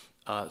so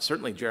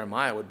certainly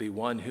Jeremiah would be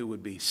one who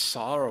would be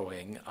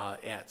sorrowing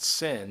at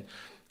sin.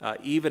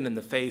 Even in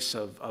the face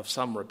of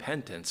some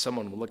repentance.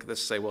 Someone will look at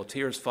this and say, well,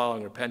 tears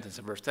following repentance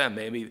in verse 10,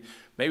 maybe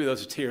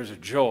those are tears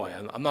of joy.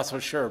 I'm not so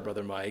sure,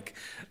 Brother Mike.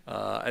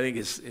 I think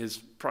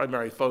his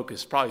primary focus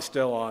is probably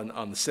still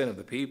on the sin of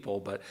the people.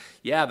 But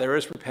yeah, there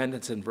is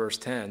repentance in verse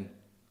 10.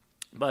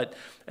 But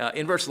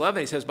in verse 11,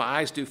 he says, my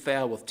eyes do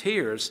fail with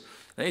tears.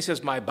 And he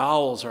says, my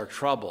bowels are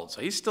troubled. So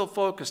he's still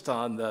focused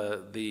on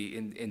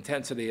the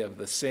intensity of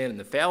the sin and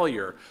the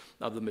failure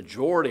of the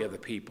majority of the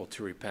people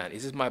to repent. He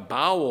says, my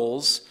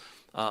bowels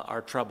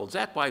are troubled. Is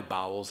that why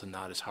bowels and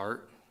not his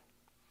heart?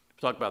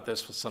 We talked about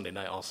this Sunday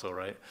night also,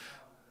 right? It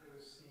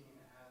was seen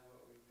as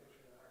what we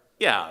pictured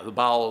our. Yeah, the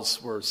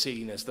bowels were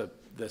seen as the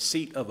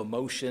seat of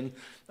emotion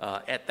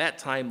at that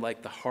time,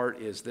 like the heart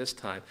is this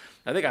time.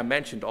 I think I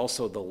mentioned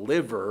also the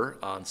liver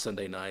on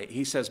Sunday night.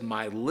 He says,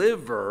 my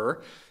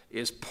liver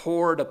is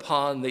poured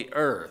upon the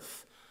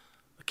earth.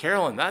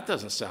 Carolyn, that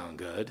doesn't sound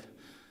good.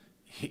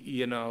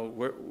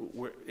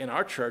 We're in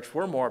our church,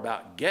 we're more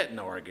about getting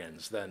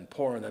organs than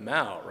pouring them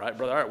out, right,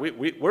 brother?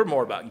 We're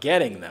more about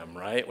getting them,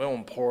 right? We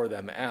don't pour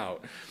them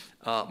out.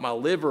 My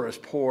liver is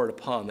poured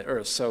upon the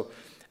earth. So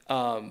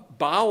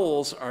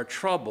bowels are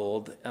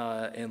troubled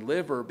and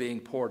liver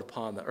being poured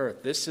upon the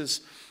earth. This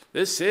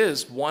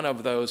is one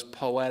of those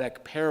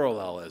poetic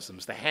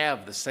parallelisms. They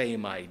have the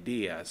same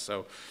idea.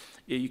 So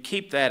you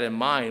keep that in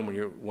mind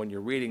when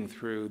you're reading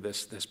through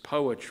this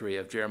poetry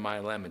of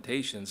Jeremiah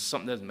Lamentations.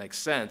 Something doesn't make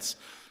sense.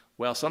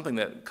 Well, something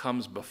that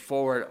comes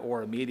before it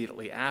or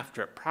immediately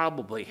after it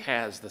probably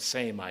has the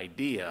same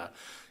idea,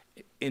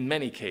 in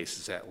many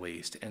cases at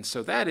least. And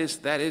so that is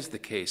the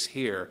case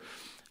here.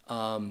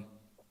 The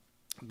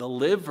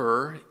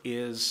liver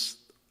is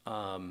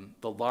the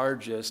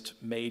largest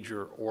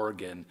major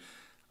organ.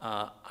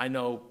 I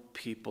know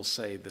people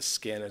say the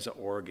skin is an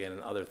organ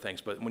and other things,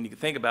 but when you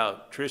think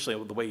about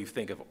traditionally the way you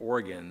think of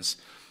organs,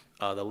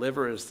 the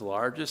liver is the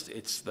largest.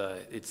 It's the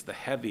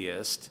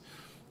heaviest.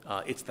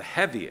 It's the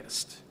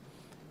heaviest.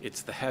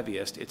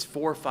 It's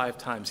 4 or 5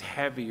 times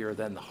heavier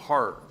than the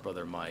heart,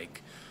 Brother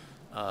Mike.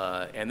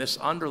 And this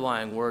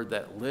underlying word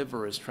that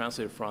liver is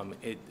translated from,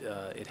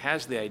 it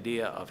has the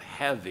idea of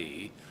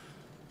heavy.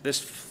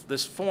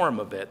 This form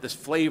of it, this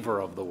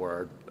flavor of the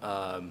word.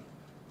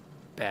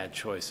 Bad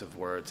choice of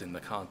words in the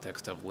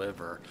context of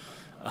liver.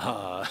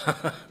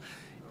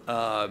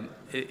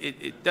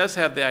 It does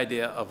have the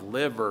idea of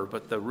liver,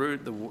 but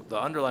the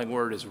underlying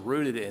word is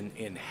rooted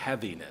in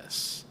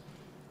heaviness.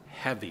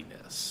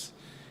 Heaviness.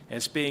 And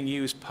it's being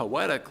used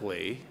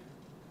poetically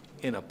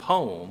in a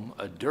poem,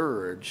 a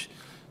dirge,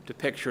 to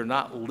picture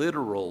not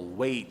literal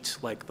weight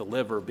like the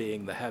liver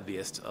being the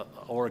heaviest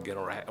organ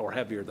or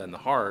heavier than the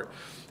heart,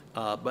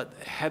 but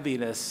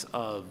heaviness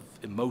of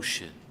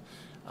emotion.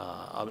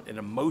 An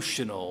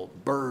emotional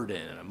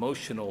burden, an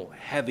emotional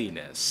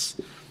heaviness.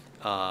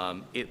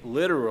 It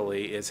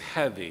literally is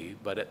heavy,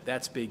 but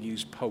that's being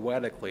used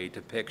poetically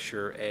to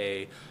picture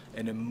an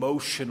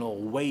emotional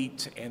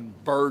weight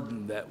and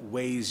burden that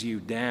weighs you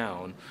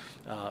down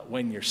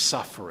when you're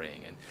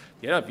suffering. And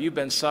if you've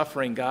been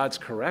suffering God's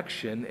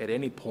correction at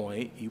any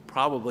point, you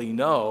probably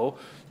know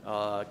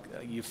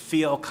you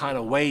feel kind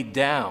of weighed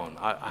down.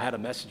 I had a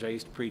message I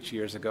used to preach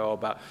years ago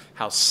about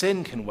how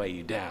sin can weigh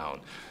you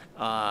down.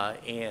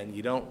 And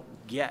you don't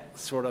get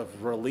sort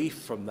of relief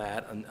from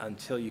that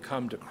until you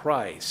come to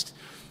Christ.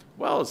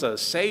 well, as a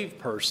saved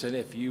person,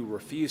 if you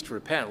refuse to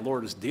repent, the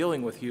Lord is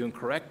dealing with you and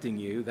correcting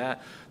you,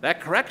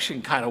 that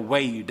correction kind of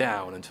weigh you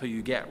down until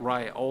you get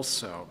right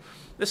also.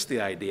 This is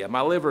the idea.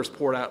 My liver is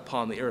poured out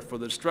upon the earth for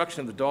the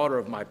destruction of the daughter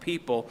of my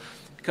people,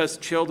 because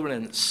children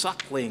and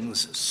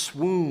sucklings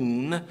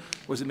swoon.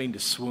 What does it mean to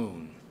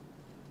swoon?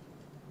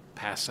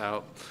 Pass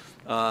out.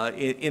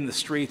 In the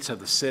streets of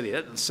the city.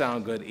 That doesn't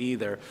sound good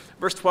either.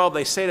 Verse 12,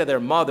 they say to their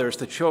mothers,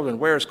 the children,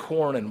 where's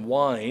corn and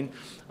wine?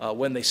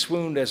 When they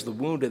swooned as the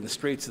wounded in the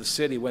streets of the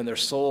city, when their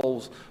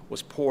souls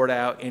was poured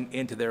out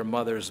into their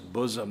mother's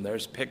bosom.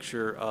 There's a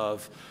picture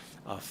of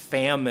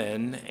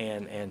famine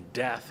and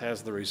death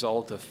as the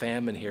result of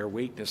famine here,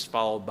 weakness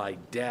followed by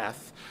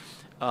death.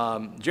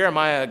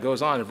 Jeremiah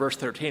goes on in verse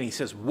 13, he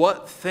says,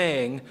 what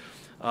thing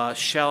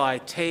shall I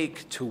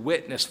take to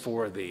witness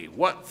for thee?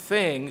 What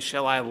thing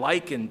shall I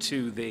liken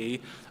to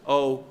thee,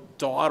 O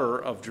daughter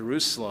of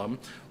Jerusalem?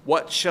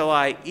 What shall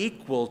I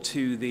equal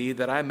to thee,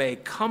 that I may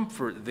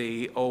comfort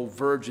thee, O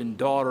virgin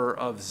daughter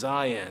of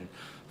Zion?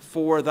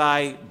 For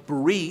thy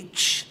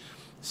breach,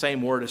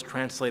 same word is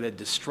translated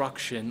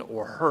destruction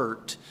or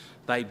hurt,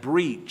 thy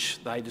breach,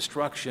 thy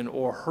destruction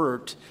or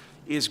hurt,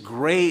 is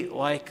great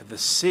like the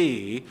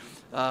sea.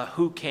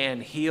 Who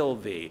can heal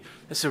thee?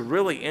 It's a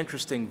really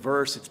interesting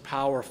verse. It's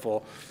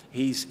powerful.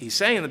 He's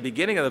saying in the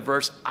beginning of the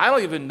verse, I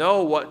don't even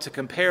know what to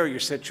compare your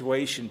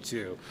situation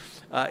to.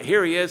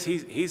 Here he is.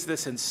 He's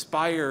this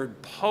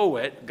inspired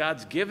poet.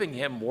 God's giving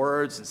him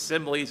words and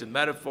similes and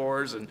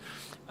metaphors, and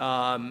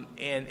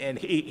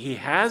he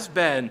has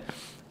been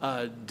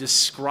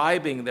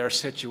describing their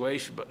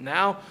situation. But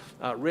now,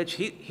 Rich,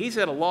 he's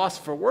at a loss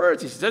for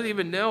words. He doesn't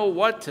even know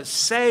what to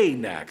say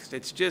next.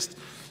 It's just...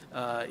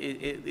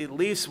 It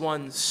leaves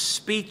one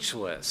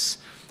speechless.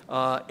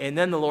 And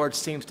then the Lord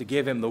seems to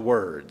give him the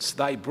words.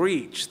 Thy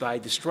breach, thy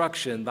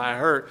destruction, thy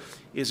hurt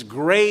is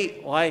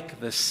great like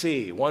the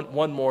sea.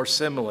 One more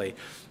simile.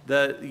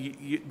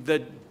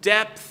 The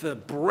depth, the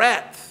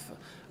breadth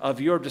of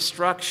your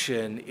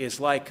destruction is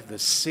like the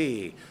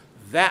sea.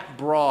 That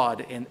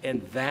broad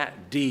and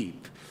that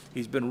deep.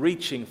 He's been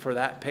reaching for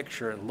that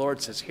picture, and the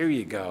Lord says, here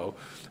you go.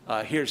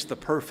 Here's the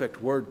perfect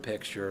word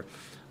picture.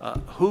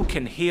 Who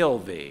can heal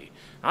thee?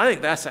 I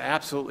think that's an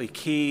absolutely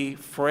key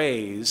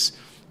phrase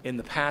in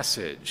the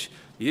passage.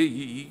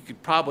 You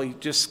could probably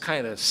just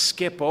kind of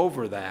skip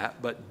over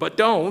that, but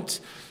don't.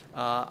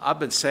 I've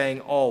been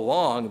saying all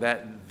along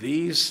that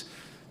these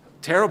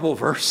terrible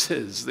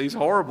verses, these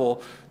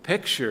horrible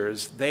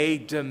pictures, they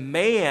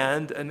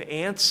demand an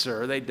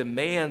answer. They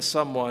demand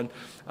someone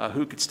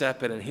who could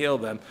step in and heal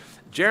them.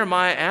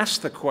 Jeremiah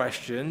asked the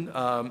question,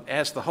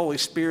 as the Holy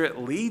Spirit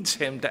leads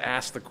him to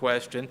ask the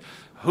question,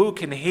 who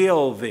can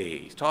heal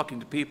thee? He's talking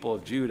to people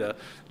of Judah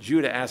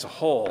as a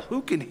whole.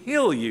 Who can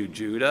heal you,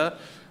 Judah?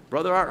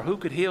 Brother Art, who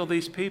could heal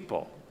these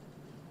people?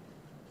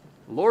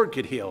 The Lord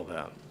could heal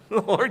them.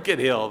 The Lord could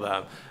heal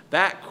them.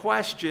 That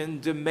question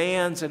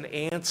demands an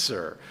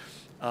answer.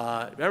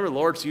 Remember, the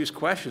Lord's used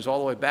questions all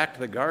the way back to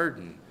the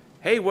garden.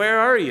 Hey, where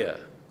are you?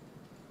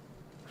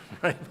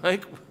 Right,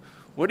 Mike?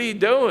 What are you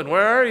doing?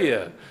 Where are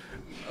you?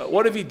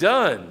 What have you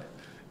done?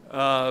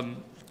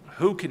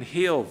 Who can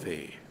heal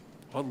thee?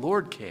 Well, the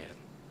Lord can.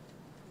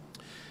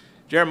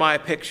 Jeremiah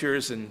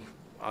pictures, and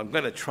I'm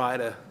going to try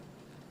to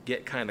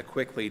get kind of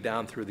quickly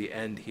down through the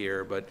end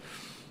here, but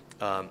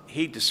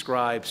he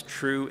describes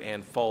true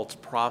and false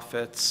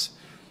prophets,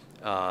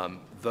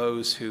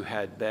 those who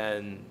had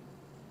been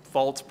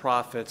false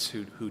prophets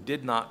who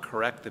did not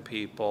correct the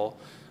people,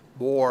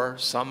 bore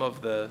some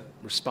of the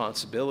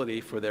responsibility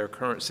for their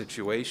current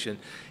situation.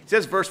 He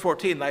says, verse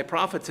 14, thy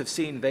prophets have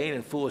seen vain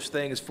and foolish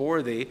things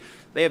for thee.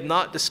 They have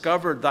not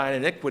discovered thine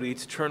iniquity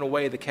to turn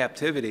away the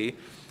captivity,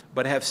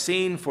 but have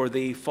seen for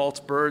thee false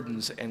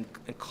burdens and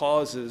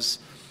causes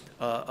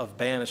of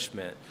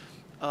banishment.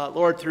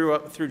 Lord,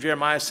 through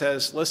Jeremiah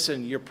says,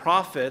 listen, your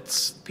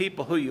prophets,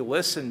 people who you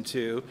listen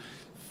to,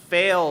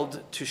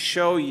 failed to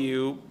show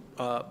you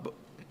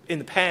in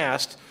the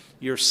past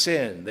your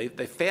sin.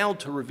 They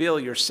failed to reveal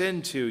your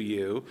sin to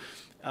you.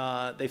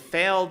 They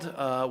failed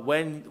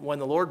when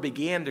the Lord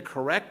began to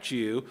correct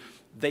you.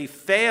 They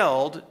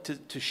failed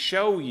to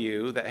show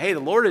you that, hey, the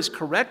Lord is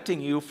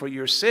correcting you for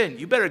your sin.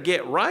 You better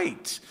get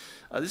right.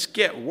 This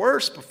get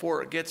worse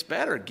before it gets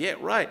better.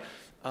 Get right.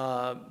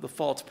 The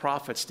false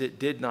prophets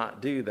did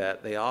not do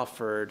that. They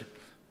offered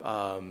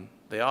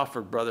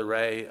Brother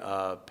Ray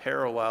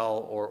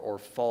parallel or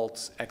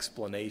false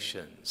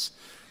explanations.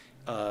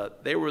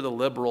 They were the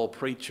liberal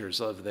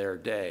preachers of their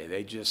day.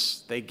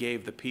 They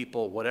gave the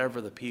people whatever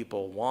the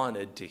people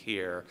wanted to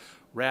hear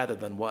rather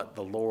than what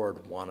the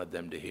Lord wanted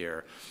them to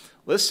hear.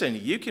 Listen,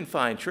 you can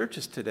find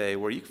churches today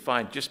where you can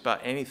find just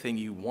about anything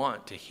you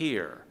want to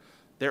hear.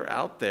 They're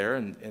out there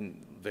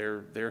and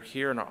they're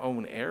here in our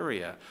own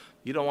area.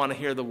 You don't want to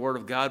hear the Word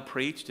of God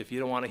preached, if you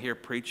don't want to hear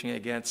preaching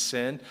against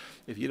sin,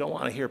 if you don't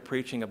want to hear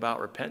preaching about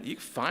repentance, you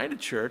can find a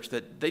church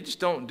that they just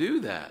don't do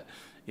that.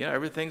 You know,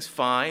 everything's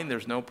fine,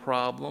 there's no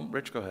problem.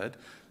 Rich, go ahead.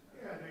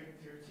 Yeah,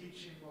 they're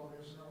teaching, well,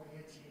 there's no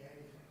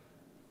anti-anything.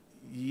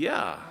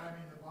 Yeah. I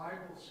mean, the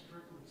Bible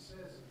strictly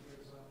says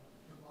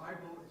the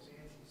Bible is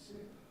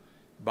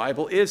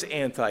Bible is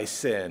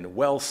anti-sin.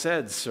 Well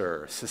said,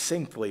 sir,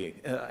 succinctly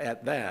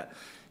at that.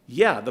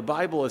 Yeah, the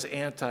Bible is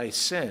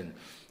anti-sin.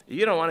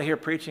 You don't want to hear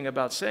preaching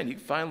about sin. You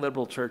can find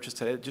liberal churches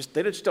today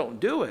they just don't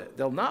do it.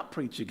 They'll not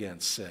preach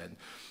against sin.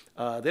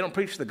 They don't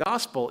preach the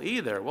gospel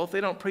either. Well, if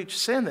they don't preach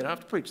sin, they don't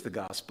have to preach the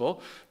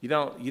gospel. You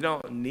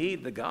don't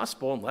need the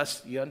gospel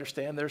unless you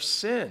understand there's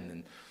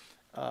sin.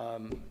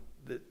 And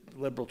the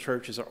liberal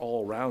churches are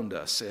all around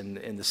us, and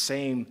the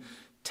same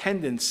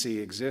tendency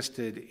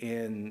existed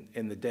in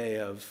the day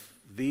of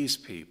these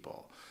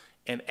people.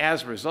 And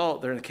as a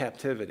result, they're in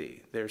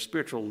captivity. Their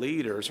spiritual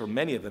leaders, or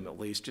many of them at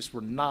least, just were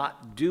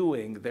not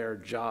doing their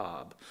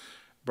job.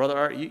 Brother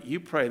Art, you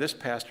pray this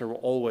pastor will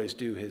always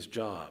do his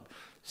job.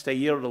 Stay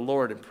yielded to the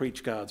Lord and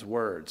preach God's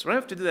words. We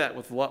don't have to do that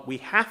with love. We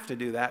have to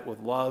do that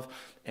with love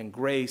and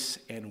grace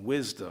and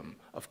wisdom,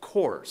 of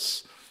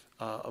course,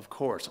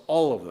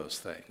 all of those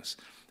things.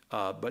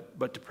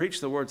 But to preach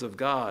the words of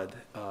God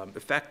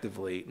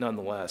effectively,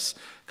 nonetheless.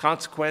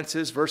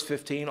 Consequences, verse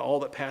 15, all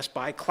that pass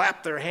by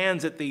clap their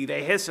hands at thee.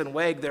 They hiss and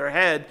wag their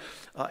head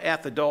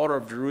at the daughter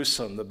of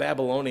Jerusalem, the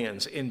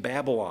Babylonians in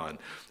Babylon,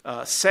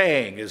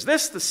 saying, is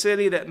this the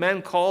city that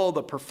men call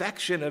the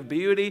perfection of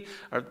beauty?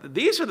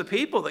 These are the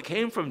people that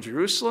came from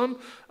Jerusalem.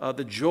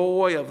 The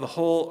joy of the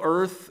whole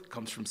earth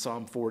comes from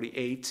Psalm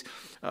 48.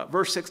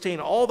 Verse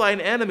 16, all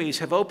thine enemies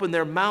have opened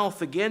their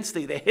mouth against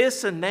thee. They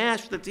hiss and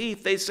gnash the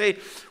teeth. They say,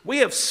 we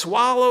have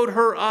swallowed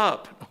her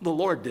up. The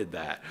Lord did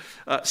that.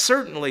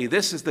 Certainly,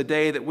 this is the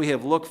day that we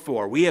have looked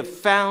for. We have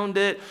found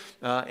it,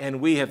 and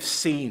we have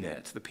seen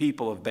it, the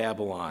people of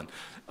Babylon.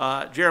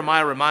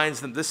 Jeremiah reminds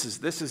them this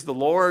is the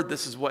Lord.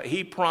 This is what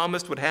he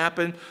promised would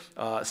happen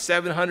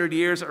 700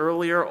 years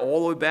earlier,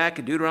 all the way back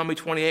in Deuteronomy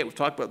 28. We've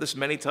talked about this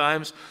many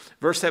times.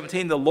 Verse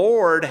 17, the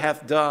Lord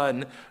hath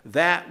done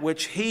that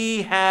which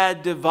he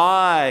had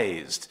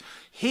devised.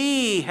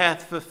 He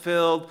hath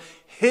fulfilled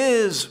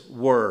his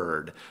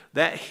word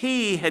that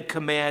he had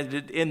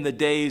commanded in the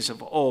days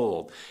of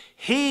old.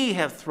 He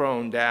hath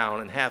thrown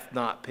down and hath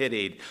not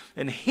pitied,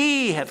 and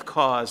he hath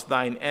caused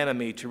thine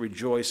enemy to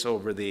rejoice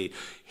over thee.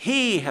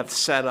 He hath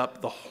set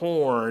up the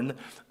horn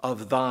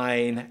of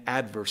thine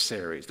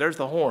adversaries. There's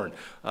the horn.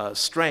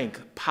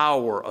 Strength,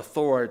 power,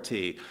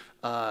 authority.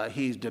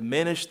 He's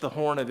diminished the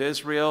horn of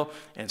Israel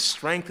and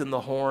strengthened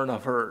the horn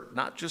of her,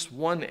 not just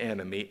one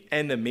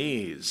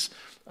enemies.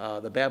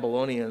 The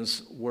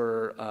Babylonians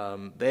were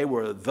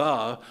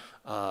the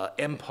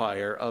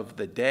empire of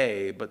the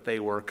day, but they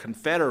were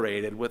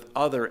confederated with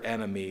other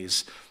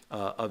enemies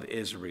of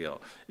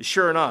Israel.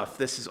 Sure enough,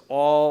 this is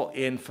all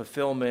in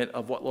fulfillment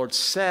of what Lord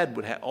said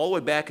would happen, all the way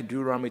back in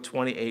Deuteronomy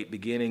 28,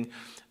 beginning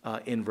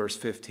in verse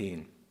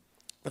 15.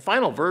 The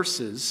final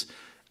verses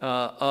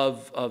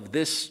of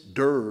this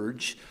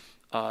dirge,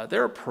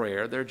 they're a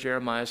prayer. They're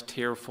Jeremiah's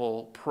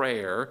tearful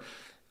prayer.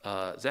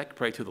 Zach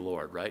prayed to the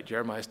Lord, right?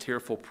 Jeremiah's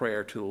tearful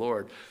prayer to the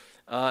Lord.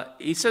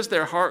 He says,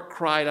 their heart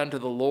cried unto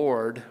the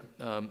Lord,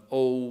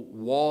 O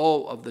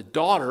wall of the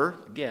daughter,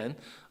 again,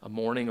 a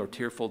mourning or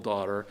tearful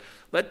daughter,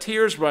 let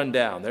tears run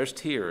down. There's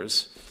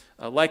tears.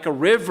 Like a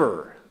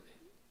river,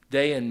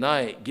 day and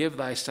night, give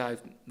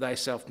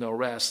thyself no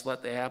rest.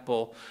 Let the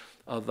apple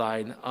of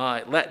thine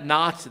eye, let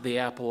not the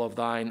apple of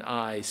thine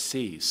eye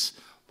cease.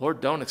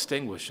 Lord, don't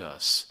extinguish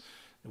us.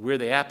 We're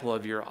the apple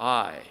of your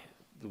eye.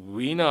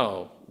 We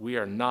know we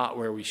are not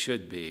where we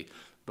should be,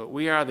 but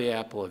we are the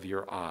apple of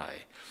your eye.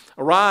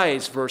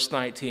 Arise, verse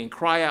 19,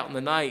 cry out in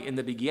the night, in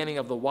the beginning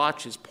of the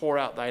watches, pour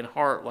out thine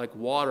heart like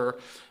water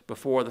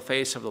before the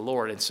face of the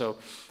Lord. And so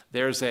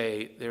there's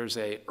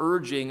a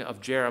urging of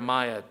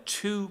Jeremiah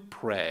to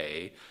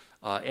pray,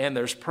 and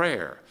there's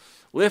prayer.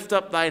 Lift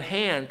up thine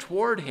hand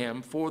toward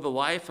him for the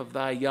life of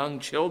thy young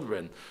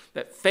children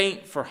that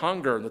faint for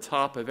hunger in the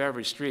top of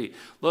every street.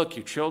 Look,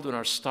 your children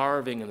are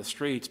starving in the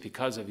streets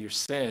because of your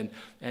sin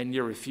and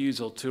your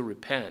refusal to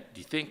repent. Do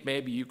you think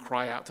maybe you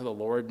cry out to the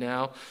Lord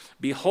now?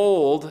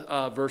 Behold,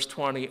 verse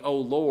 20, O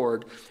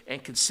Lord,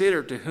 and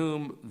consider to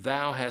whom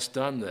thou hast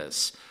done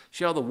this.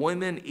 Shall the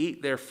women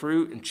eat their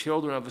fruit and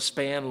children of a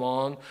span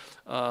long?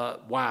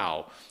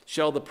 Wow.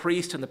 Shall the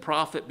priest and the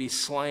prophet be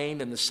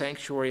slain in the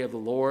sanctuary of the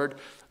Lord?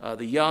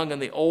 The young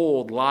and the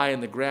old lie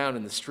on the ground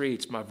in the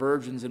streets. My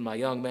virgins and my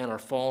young men are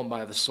fallen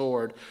by the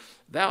sword.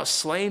 Thou hast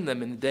slain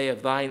them in the day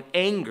of thine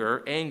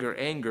anger,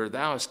 anger.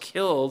 Thou hast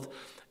killed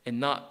and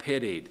not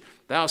pitied.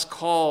 Thou hast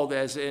called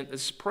as in,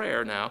 this is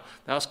prayer now,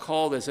 thou hast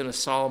called as in a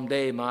solemn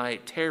day my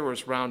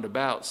terrors round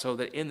about, so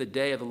that in the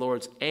day of the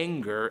Lord's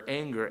anger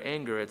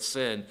at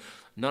sin,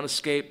 none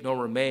escaped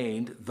nor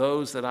remained.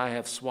 Those that I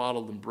have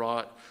swaddled and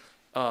brought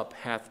up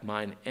hath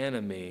mine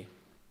enemy,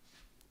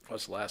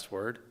 what's the last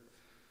word?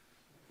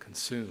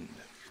 Consumed.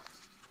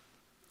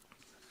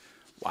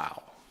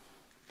 Wow.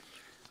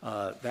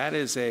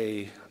 That's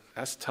a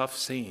tough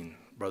scene,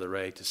 Brother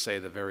Ray, to say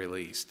the very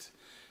least.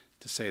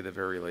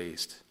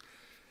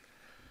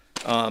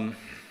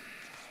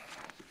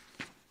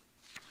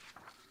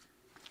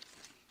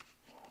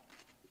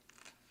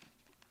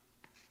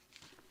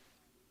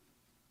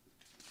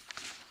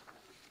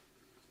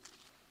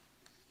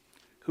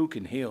 Who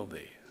can heal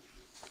thee?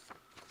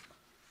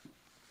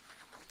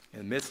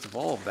 in the midst of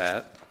all of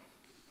that,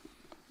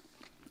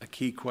 a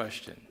key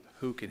question: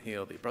 who can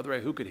heal thee? Brother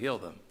Ray, who could heal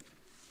them?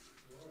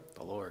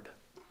 The Lord.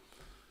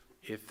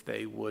 If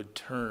they would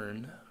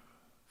turn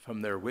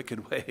from their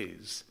wicked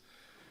ways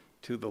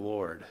to the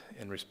Lord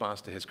in response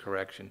to his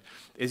correction.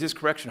 Is his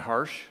correction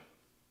harsh?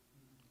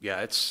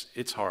 Yeah,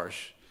 it's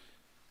harsh.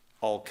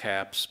 All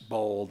caps,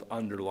 bold,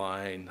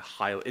 underline,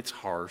 highlight. It's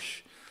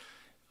harsh.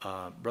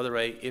 Brother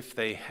Ray, if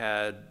they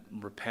had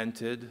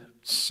repented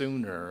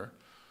sooner,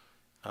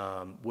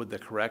 would the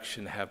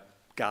correction have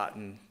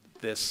gotten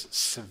this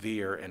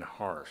severe and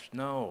harsh?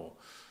 No,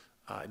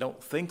 I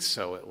don't think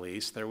so, at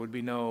least. There would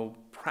be no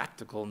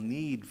practical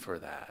need for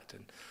that.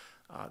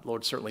 And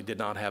Lord certainly did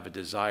not have a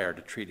desire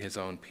to treat his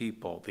own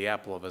people, the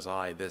apple of his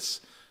eye, this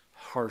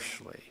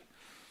harshly.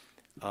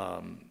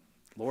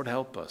 Lord,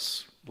 help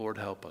us. Lord,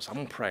 help us. I'm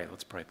going to pray.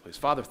 Let's pray, please.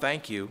 Father,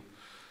 thank you.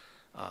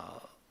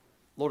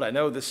 Lord, I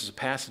know this is a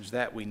passage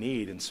that we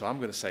need, and so I'm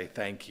going to say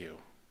thank you.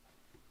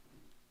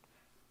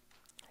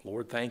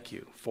 Lord, thank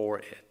you for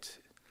it.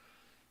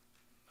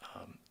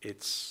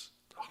 It's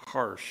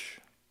harsh,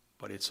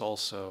 but it's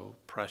also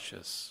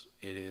precious.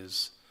 It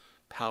is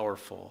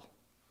powerful.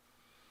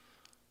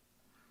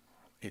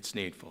 It's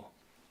needful.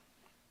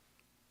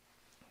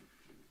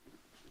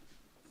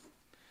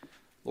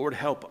 Lord,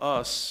 help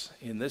us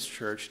in this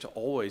church to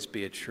always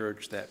be a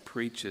church that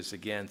preaches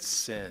against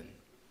sin.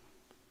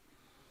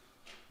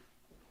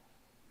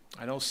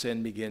 I know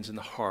sin begins in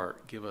the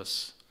heart. Give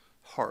us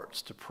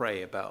hearts to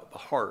pray about the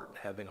heart,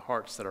 having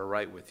hearts that are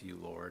right with you,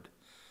 Lord.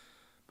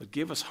 But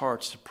give us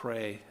hearts to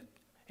pray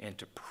and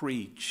to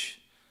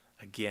preach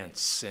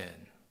against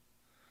sin.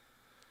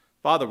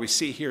 Father, we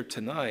see here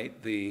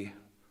tonight the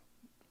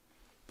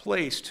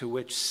place to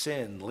which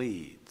sin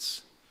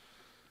leads,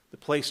 the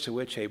place to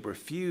which a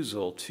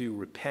refusal to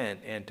repent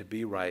and to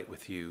be right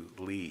with you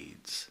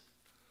leads.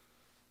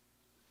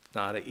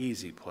 Not an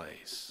easy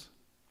place.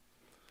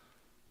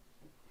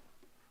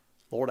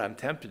 Lord, I'm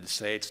tempted to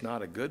say it's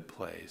not a good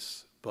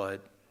place,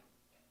 but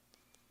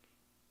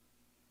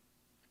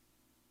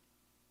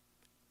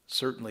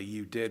certainly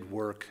you did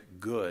work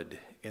good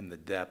in the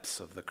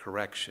depths of the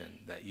correction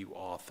that you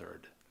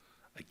authored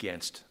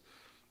against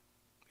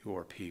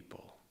your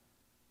people.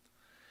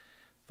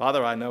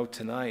 Father, I know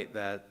tonight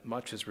that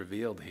much is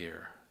revealed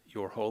here.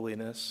 Your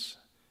holiness,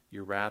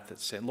 your wrath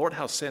at sin. Lord,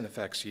 how sin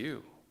affects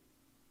you.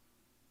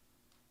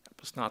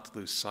 Help us not to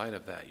lose sight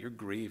of that. You're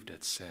grieved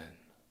at sin.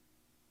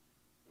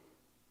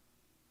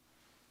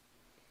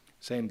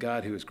 Same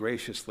God who has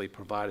graciously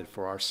provided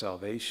for our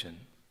salvation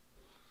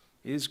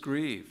is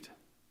grieved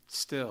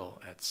still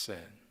at sin.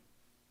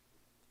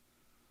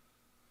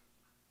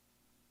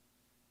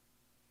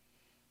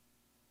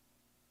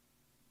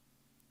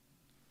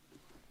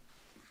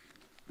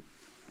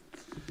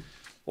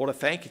 Lord, I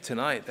thank you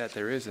tonight that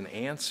there is an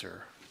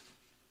answer.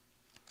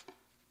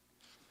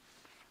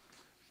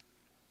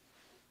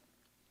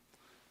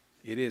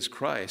 It is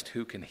Christ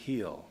who can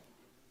heal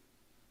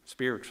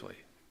spiritually,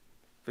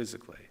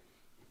 physically,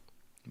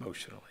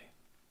 emotionally.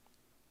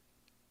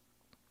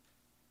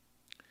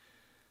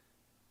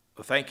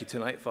 Well, thank you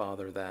tonight,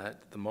 Father,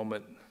 that the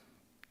moment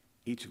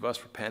each of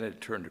us repented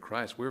and turned to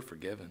Christ, we're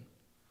forgiven.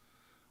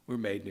 We're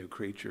made new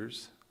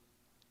creatures.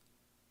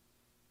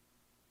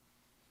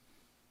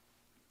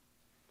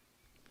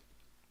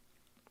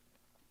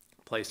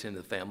 Placed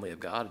into the family of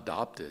God,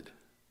 adopted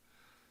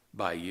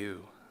by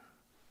you,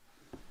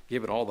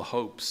 given all the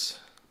hopes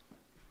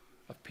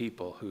of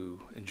people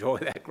who enjoy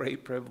that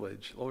great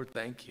privilege. Lord,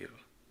 thank you.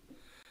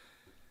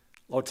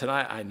 Lord,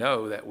 tonight I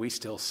know that we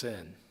still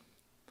sin,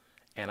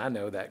 and I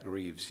know that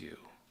grieves you.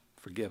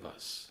 Forgive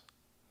us.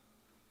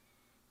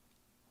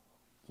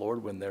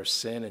 Lord, when there's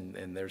sin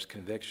and there's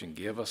conviction,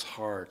 give us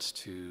hearts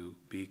to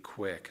be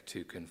quick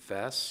to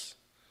confess,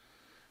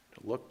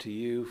 to look to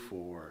you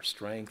for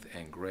strength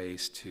and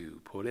grace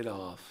to put it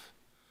off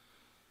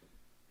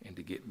and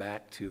to get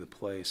back to the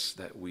place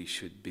that we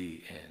should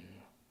be in.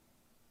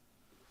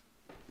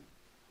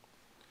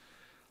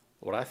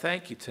 Lord, I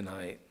thank you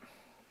tonight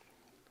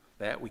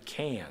that we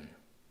can,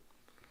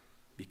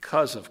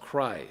 because of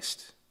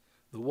Christ,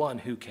 the one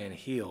who can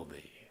heal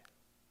thee.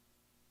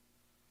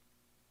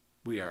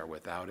 We are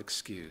without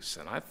excuse,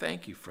 and I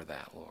thank you for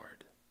that,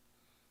 Lord.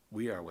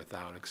 We are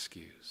without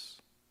excuse.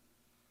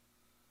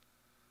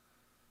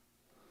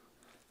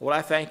 Lord,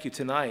 I thank you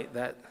tonight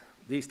that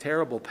these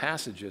terrible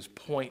passages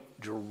point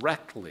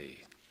directly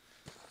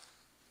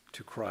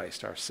to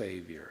Christ, our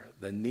Savior,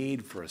 the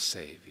need for a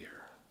Savior.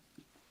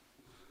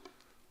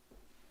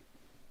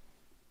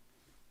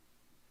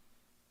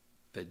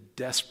 The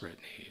desperate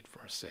need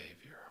for a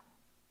Savior.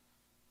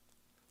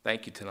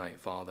 Thank you tonight,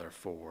 Father,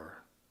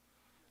 for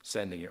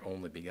sending your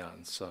only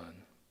begotten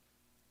Son.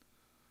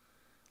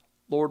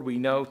 Lord, we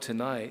know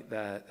tonight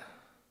that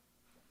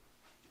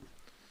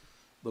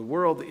the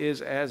world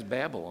is as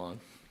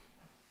Babylon.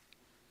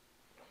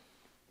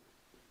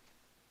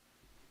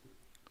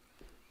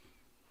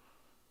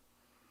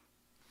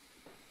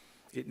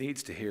 It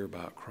needs to hear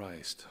about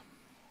Christ.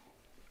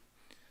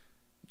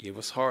 Give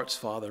us hearts,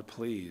 Father,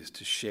 please,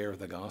 to share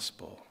the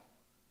gospel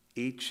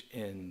each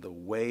in the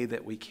way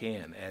that we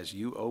can as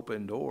you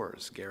open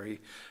doors. Gary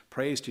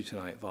praised you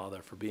tonight,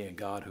 Father, for being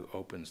God who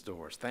opens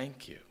doors.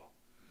 Thank you.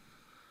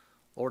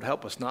 Lord,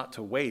 help us not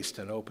to waste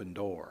an open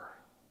door.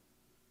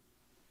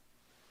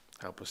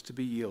 Help us to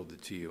be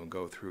yielded to you and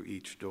go through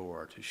each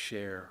door to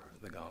share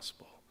the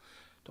gospel,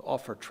 to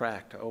offer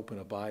tract, to open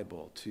a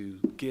Bible, to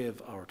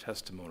give our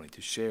testimony,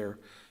 to share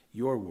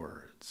your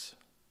words.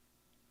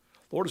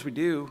 Lord, as we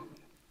do,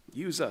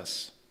 use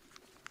us.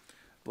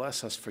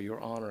 Bless us for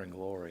your honor and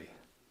glory.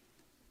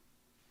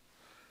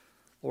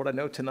 Lord, I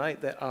know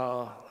tonight that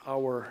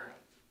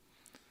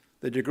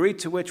the degree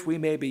to which we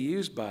may be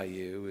used by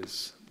you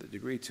is the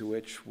degree to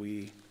which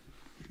we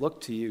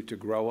look to you to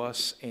grow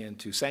us and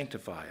to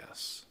sanctify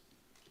us.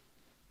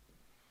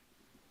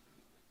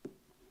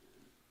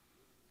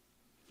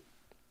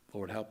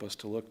 Lord, help us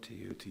to look to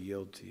you, to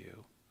yield to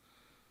you,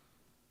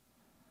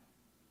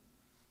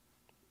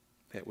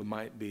 that we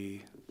might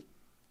be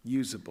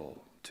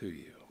usable to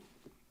you.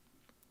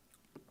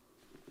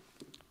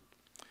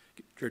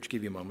 Church,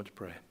 give you a moment to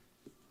pray.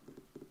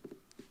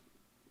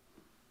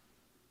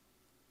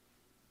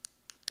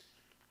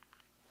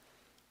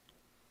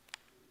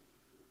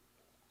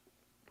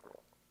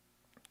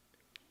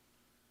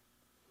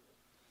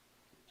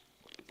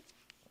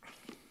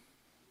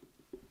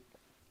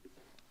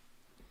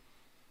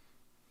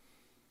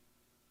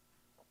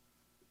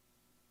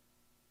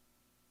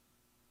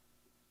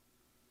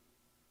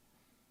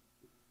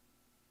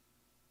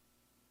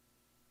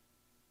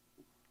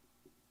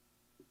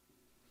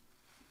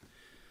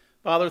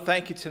 Father,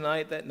 thank you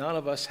tonight that none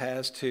of us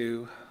has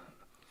to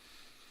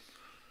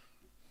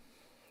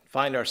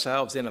find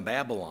ourselves in a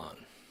Babylon,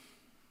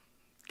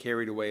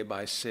 carried away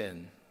by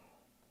sin.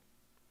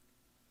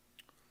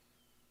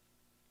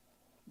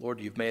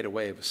 Lord, you've made a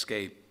way of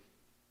escape.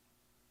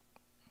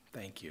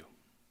 Thank you.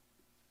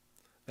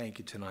 Thank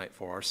you tonight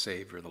for our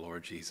Savior, the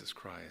Lord Jesus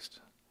Christ.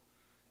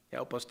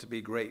 Help us to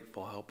be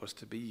grateful. Help us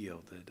to be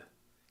yielded.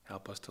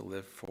 Help us to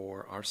live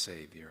for our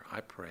Savior.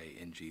 I pray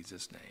in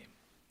Jesus' name.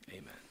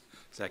 Amen.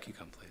 Zach, you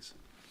come, please.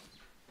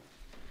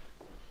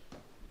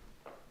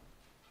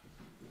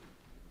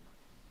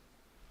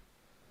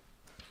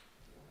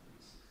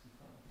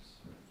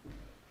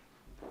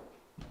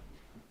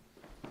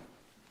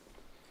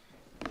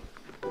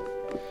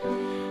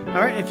 All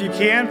right, if you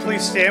can,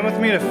 please stand with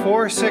me to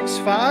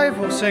 465.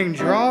 We'll sing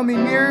Draw Me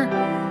Near,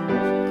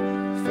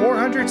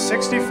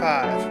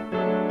 465.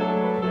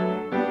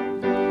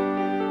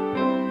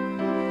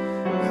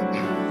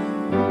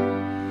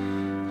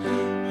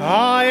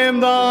 I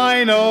am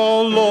thine,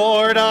 O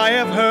Lord, I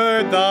have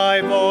heard thy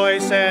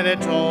voice, and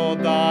it told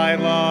thy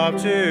love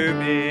to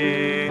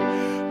me.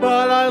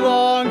 But I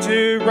long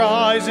to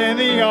rise in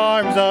the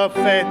arms of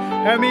faith,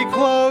 and be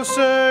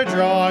closer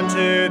drawn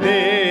to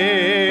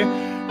thee.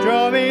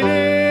 Draw me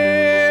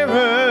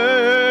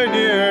nearer,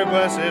 nearer,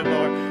 blessed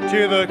Lord,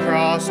 to the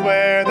cross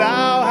where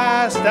thou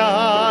hast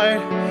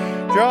died.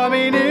 Draw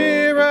me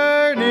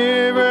nearer,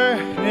 nearer,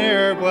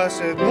 nearer,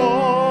 blessed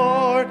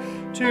Lord,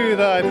 to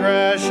thy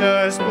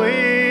precious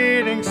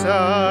bleeding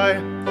side.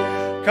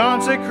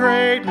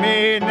 Consecrate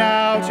me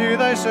now to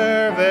thy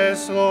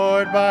service,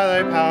 Lord, by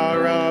thy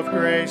power of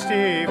grace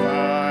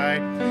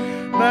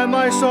divine. Let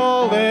my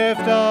soul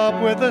lift up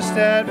with a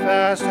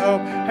steadfast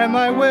hope, and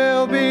my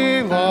will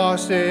be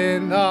lost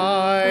in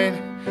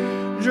thine.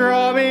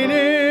 Draw me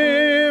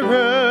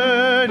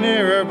nearer,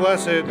 nearer,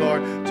 blessed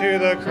Lord, to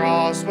the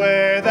cross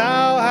where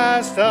thou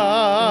hast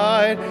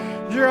died.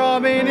 Draw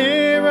me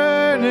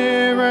nearer,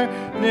 nearer,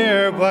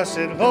 nearer,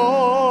 blessed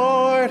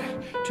Lord,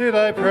 to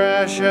thy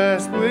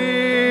precious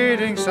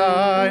bleeding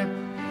side.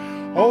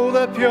 Oh,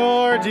 the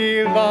pure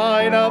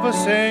delight of a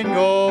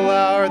single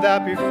hour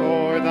that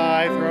before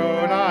thy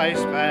throne I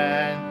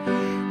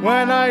spend,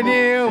 when I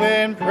kneel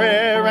in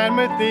prayer and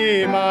with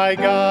thee, my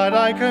God,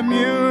 I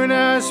commune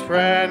as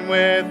friend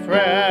with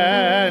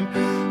friend.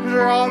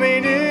 Draw me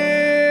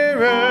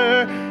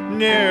nearer,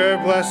 nearer,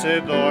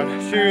 blessed Lord,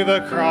 to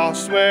the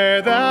cross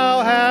where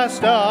thou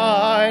hast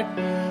died.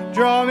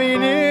 Draw me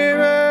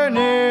nearer,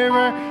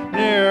 nearer,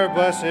 nearer,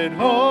 blessed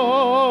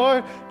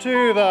Lord,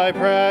 to thy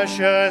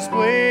precious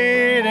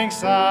bleeding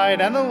side.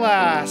 And the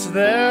last,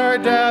 there are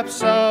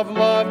depths of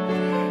love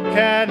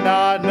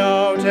cannot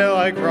know till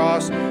I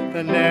cross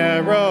the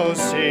narrow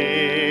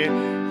sea.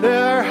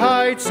 There are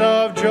heights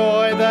of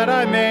joy that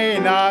I may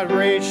not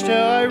reach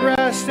till I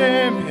rest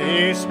in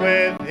peace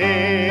with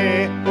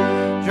thee.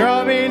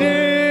 Draw me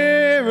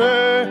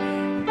nearer,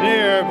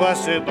 nearer,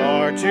 blessed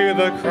Lord, to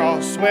the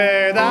cross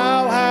where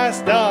thou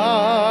hast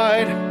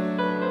died.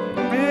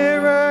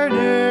 Nearer,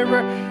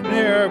 nearer,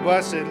 nearer,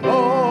 blessed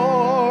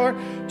Lord,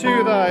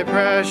 to thy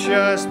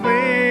precious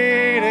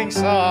bleeding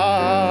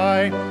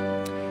side.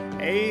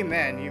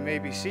 Amen. You may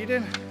be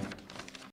seated.